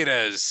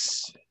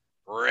 Raiders.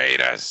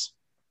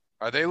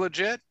 Are they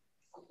legit?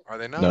 Are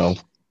they not? No.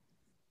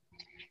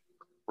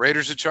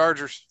 Raiders at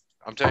Chargers.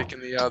 I'm taking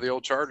the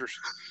old Chargers.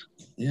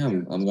 Yeah,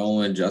 I'm going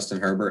with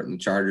Justin Herbert and the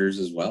Chargers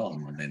as well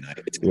on Monday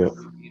night. Yeah.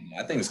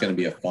 I think it's going to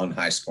be a fun,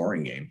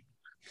 high-scoring game.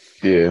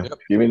 Yeah,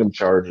 Give me them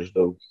Chargers,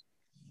 though.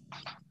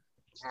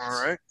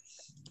 All right.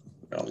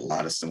 Got a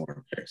lot of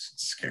similar picks.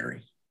 It's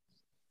scary.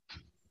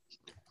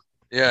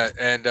 Yeah,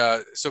 and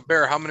so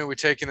Bear, how many are we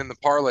taking in the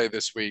parlay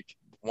this week?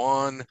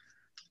 1,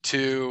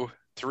 2,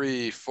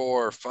 3,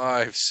 4,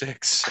 5,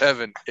 6,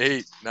 7,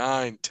 8,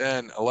 9,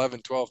 10,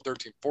 11, 12,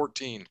 13,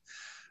 14.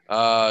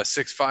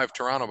 6-5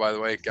 Toronto, by the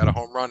way, got a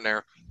home run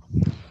there.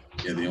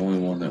 Yeah, the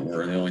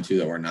only two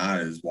that we're not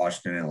is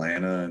Washington,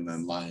 Atlanta, and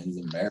then Lions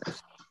and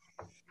Bears.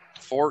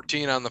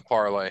 14 on the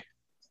parlay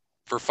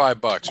for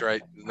 $5,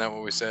 right? Isn't that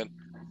what we said?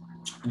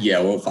 Yeah,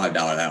 we'll $5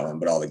 that one,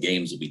 but all the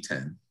games will be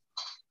 10.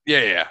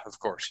 Yeah, of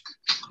course.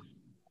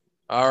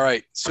 All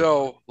right,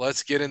 so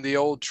let's get in the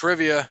old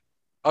trivia.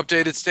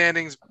 Updated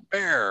standings,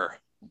 Bear.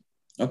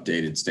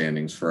 Updated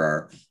standings for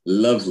our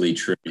lovely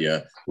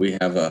trivia. We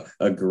have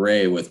a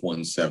Gray with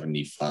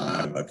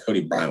 175, a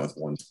Cody Bryant with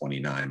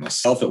 129,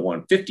 myself at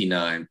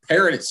 159,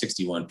 Parrot at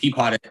 61,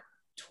 Peapod at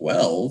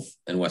 12,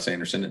 and Wes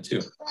Anderson at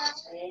 2.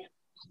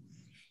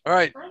 All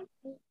right.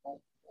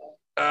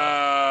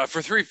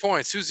 For 3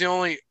 points, who's the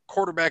only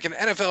quarterback in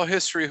NFL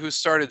history who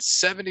started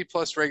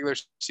 70-plus regular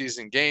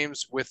season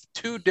games with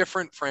 2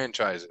 different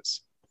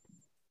franchises?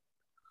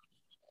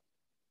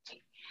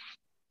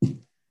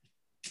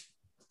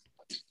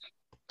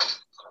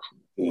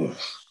 Ugh.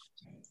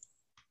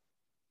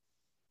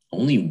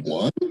 Only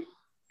one?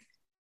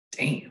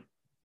 Damn.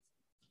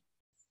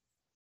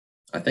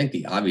 I think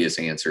the obvious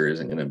answer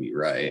isn't going to be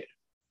right.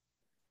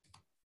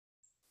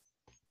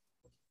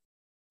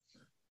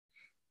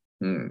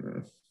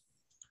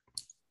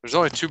 There's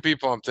only 2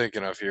 people I'm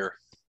thinking of here.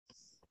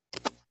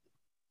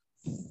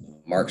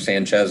 Mark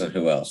Sanchez and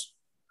who else?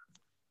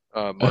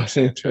 Mark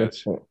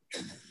Sanchez.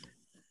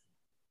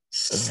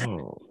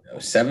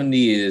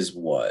 70 is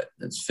what?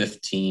 That's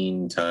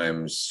 15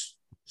 times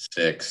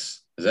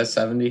 6. Is that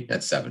 70?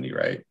 That's 70,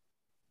 right?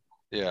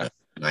 Yeah.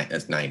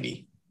 That's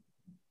 90.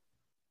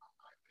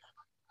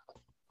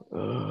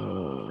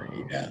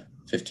 Yeah.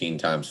 15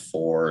 times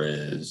 4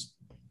 is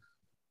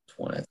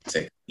 20,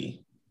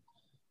 60.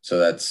 So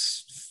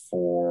that's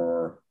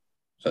 4.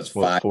 So that's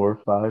what, 5. 4 or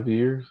 5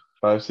 years?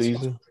 5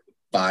 seasons?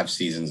 5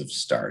 seasons of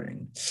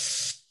starting.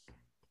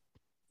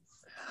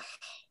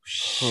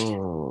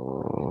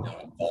 Oh.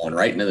 I'm falling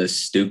right into this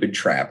stupid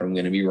trap. I'm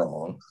going to be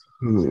wrong.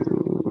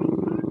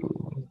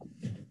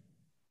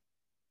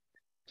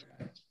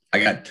 I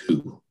got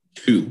 2.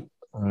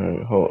 All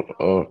right, hold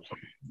on.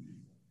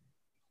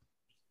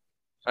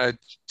 I had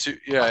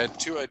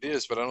 2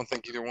 ideas, but I don't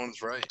think either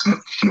one's right.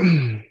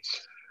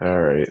 All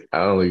right, I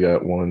only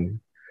got one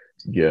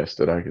guess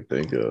that I could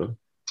think of.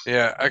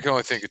 Yeah, I can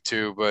only think of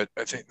 2, but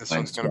I think this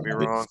one's going to be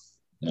wrong.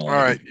 No, All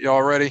right,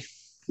 y'all ready?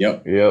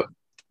 Yep.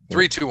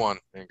 3, 2, 1.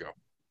 There you go.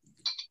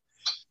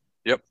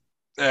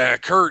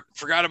 Yep. Kurt,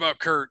 forgot about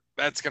Kurt.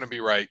 That's going to be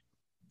right.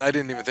 I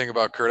didn't even think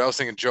about Kurt. I was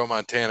thinking Joe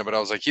Montana, but I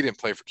was like, he didn't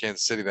play for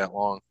Kansas City that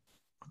long.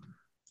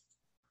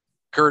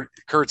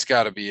 Kurt's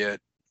got to be it.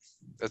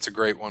 That's a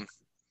great one.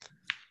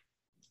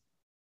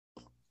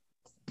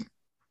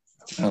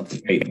 I don't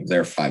think Peyton was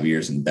there 5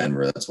 years in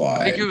Denver. That's why.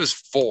 I think it was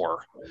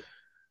 4.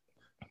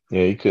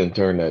 Yeah, he couldn't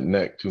turn that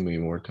neck too many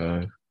more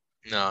times.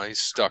 No, he's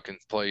stuck in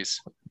place.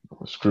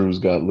 Screws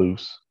got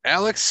loose.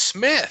 Alex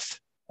Smith.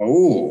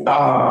 Oh.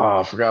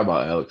 I forgot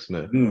about Alex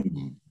Smith.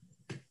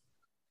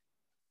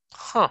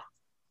 Huh.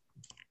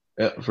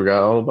 Yeah,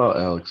 forgot all about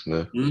Alex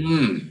Smith.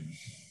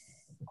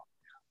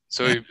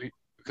 So,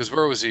 because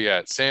where was he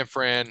at? San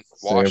Fran,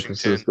 Washington.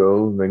 San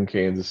Francisco, then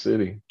Kansas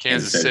City.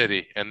 Kansas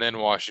City, and then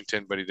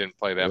Washington, but he didn't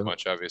play that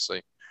much,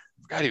 obviously.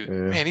 God,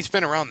 man, he's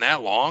been around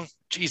that long.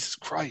 Jesus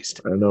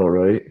Christ. I know,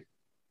 right?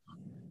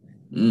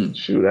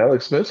 Shoot,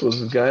 Alex Smith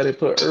was the guy that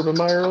put Urban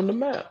Meyer on the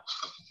map.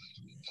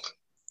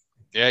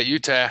 Yeah,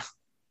 Utah.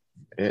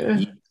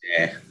 Yeah.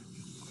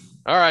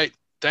 All right.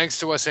 Thanks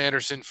to Wes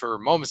Anderson for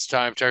Moments of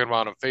Time. Check him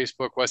out on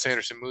Facebook, Wes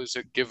Anderson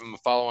Music. Give him a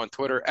follow on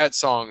Twitter at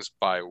Songs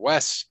by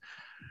Wes.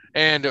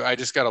 And I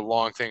just got a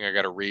long thing I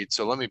got to read,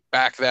 so let me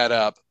back that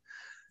up.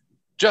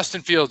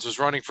 Justin Fields was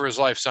running for his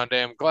life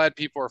Sunday. I'm glad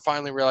people are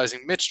finally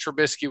realizing Mitch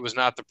Trubisky was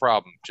not the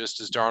problem,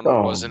 just as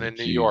Darnold wasn't in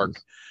New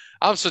York.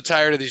 I'm so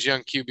tired of these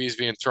young QBs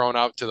being thrown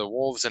out to the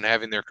wolves and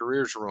having their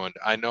careers ruined.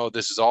 I know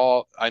this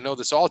all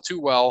too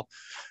well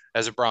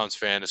as a Browns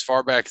fan. As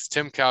far back as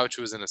Tim Couch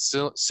was in a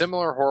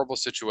similar horrible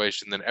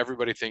situation, then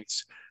everybody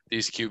thinks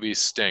these QBs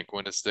stink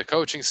when it's the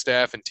coaching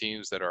staff and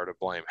teams that are to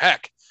blame.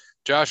 Heck,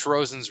 Josh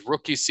Rosen's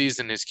rookie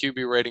season, his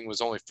QB rating was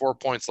only 4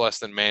 points less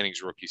than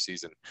Manning's rookie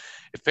season.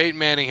 If Peyton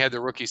Manning had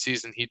the rookie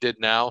season he did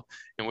now,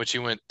 in which he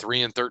went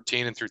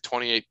 3-13 and threw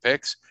 28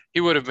 picks, he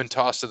would have been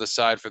tossed to the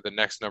side for the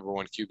next number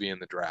 1 QB in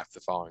the draft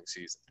the following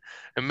season.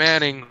 And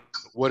Manning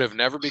would have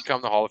never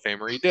become the Hall of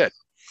Famer he did.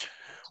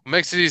 What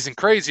makes it even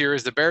crazier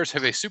is the Bears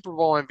have a Super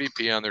Bowl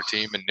MVP on their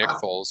team in Nick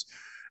Foles.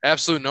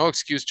 Absolute no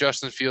excuse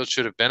Justin Fields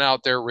should have been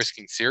out there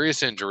risking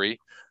serious injury.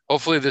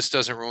 Hopefully this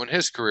doesn't ruin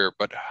his career,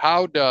 but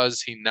how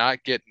does he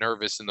not get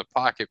nervous in the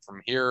pocket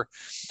from here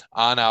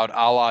on out,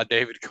 a la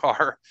David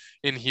Carr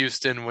in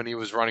Houston when he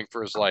was running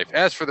for his life?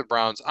 As for the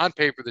Browns, on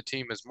paper, the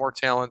team has more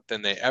talent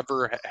than they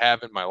ever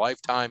have in my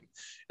lifetime.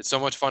 It's so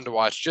much fun to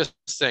watch. Just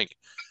think,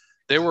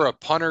 they were a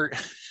punter.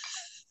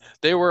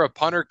 They were a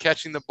punter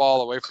catching the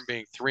ball away from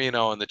being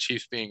 3-0 and the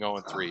Chiefs being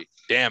 0-3.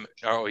 Damn it.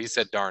 Oh, he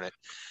said darn it.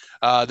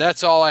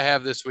 That's all I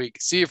have this week.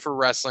 See you for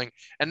wrestling.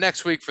 And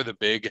next week for the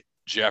big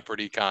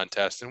Jeopardy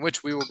contest, in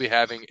which we will be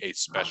having a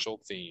special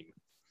theme.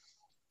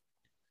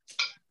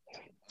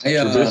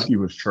 Trubisky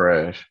was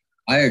trash.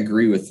 I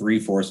agree with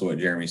 3/4 of what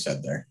Jeremy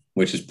said there,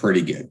 which is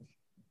pretty good.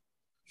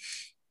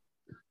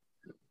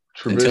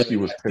 Trubisky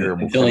was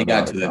terrible until he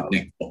got to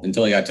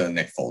the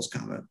Nick Foles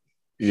comment.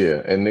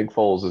 Yeah, and Nick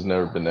Foles has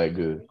never been that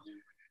good.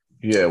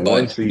 Yeah,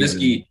 one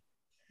season.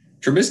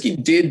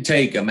 Trubisky did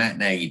take a Matt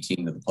Nagy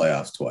team to the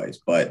playoffs twice,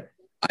 but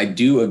I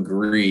do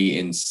agree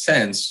in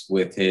sense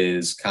with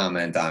his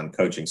comment on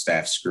coaching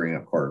staff screwing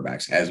up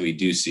quarterbacks, as we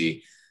do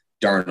see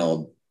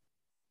Darnold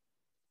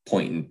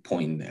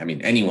pointing. I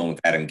mean, anyone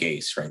with Adam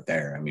Gase right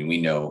there. I mean,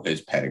 we know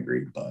his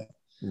pedigree, but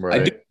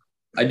right.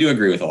 I do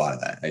agree with a lot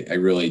of that. I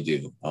really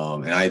do.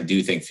 And I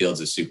do think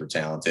Fields is super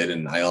talented.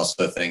 And I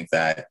also think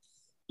that,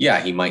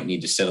 yeah, he might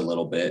need to sit a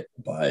little bit,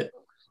 but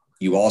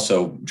you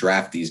also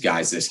draft these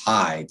guys this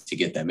high to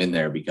get them in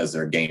there because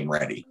they're game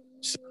ready.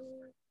 So.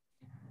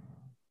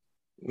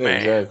 Yeah,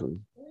 exactly.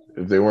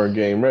 If they weren't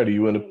game ready,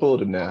 you wouldn't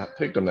have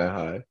picked them that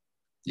high.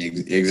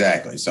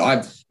 Exactly. So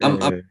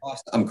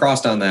I'm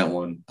crossed on that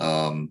one.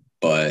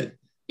 But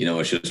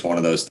it's just one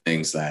of those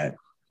things that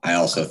I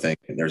also think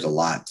there's a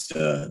lot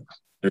to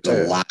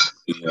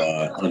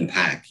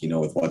unpack,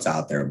 with what's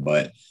out there.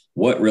 But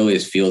what really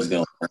is Fields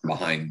going to learn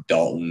behind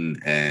Dalton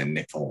and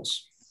Nick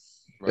Foles?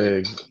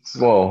 Right.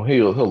 Well,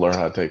 he'll learn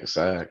how to take a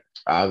sack,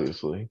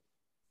 obviously.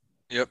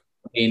 Yep.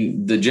 I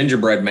mean, the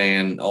gingerbread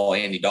man,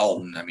 Andy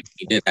Dalton, I mean,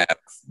 he did have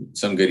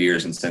some good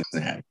years in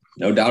Cincinnati.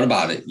 No doubt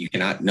about it.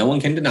 No one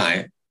can deny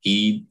it.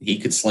 He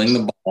could sling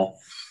the ball.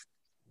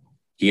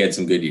 He had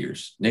some good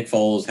years. Nick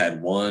Foles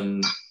had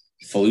one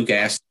fluke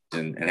ass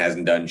season and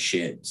hasn't done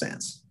shit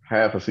since.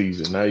 Half a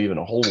season, not even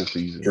a whole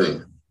season.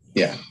 True.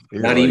 Yeah.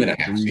 Not even a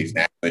half season.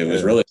 Actually, it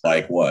was really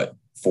like 4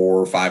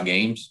 or 5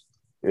 games.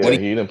 Yeah, he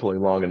didn't play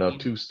long enough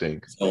to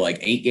stink. So like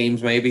 8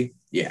 games maybe?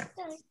 Yeah.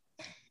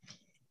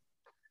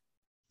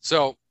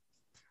 So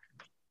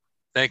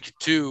thank you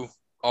to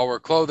All Wear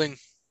Clothing,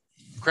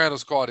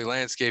 Crandall's Quality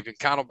Landscaping,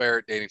 Connell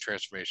Barrett,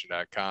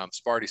 datingtransformation.com,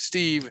 Sparty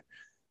Steve.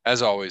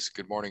 As always,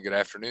 good morning, good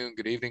afternoon,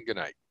 good evening, good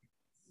night.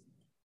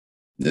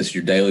 This is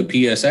your daily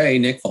PSA.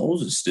 Nick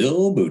Foles is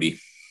still booty.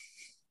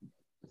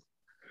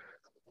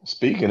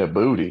 Speaking of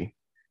booty,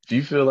 if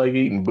you feel like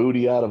eating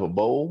booty out of a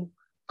bowl,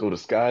 go to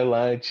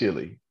Skyline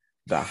Chili,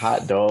 the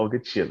hot dog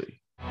of chili.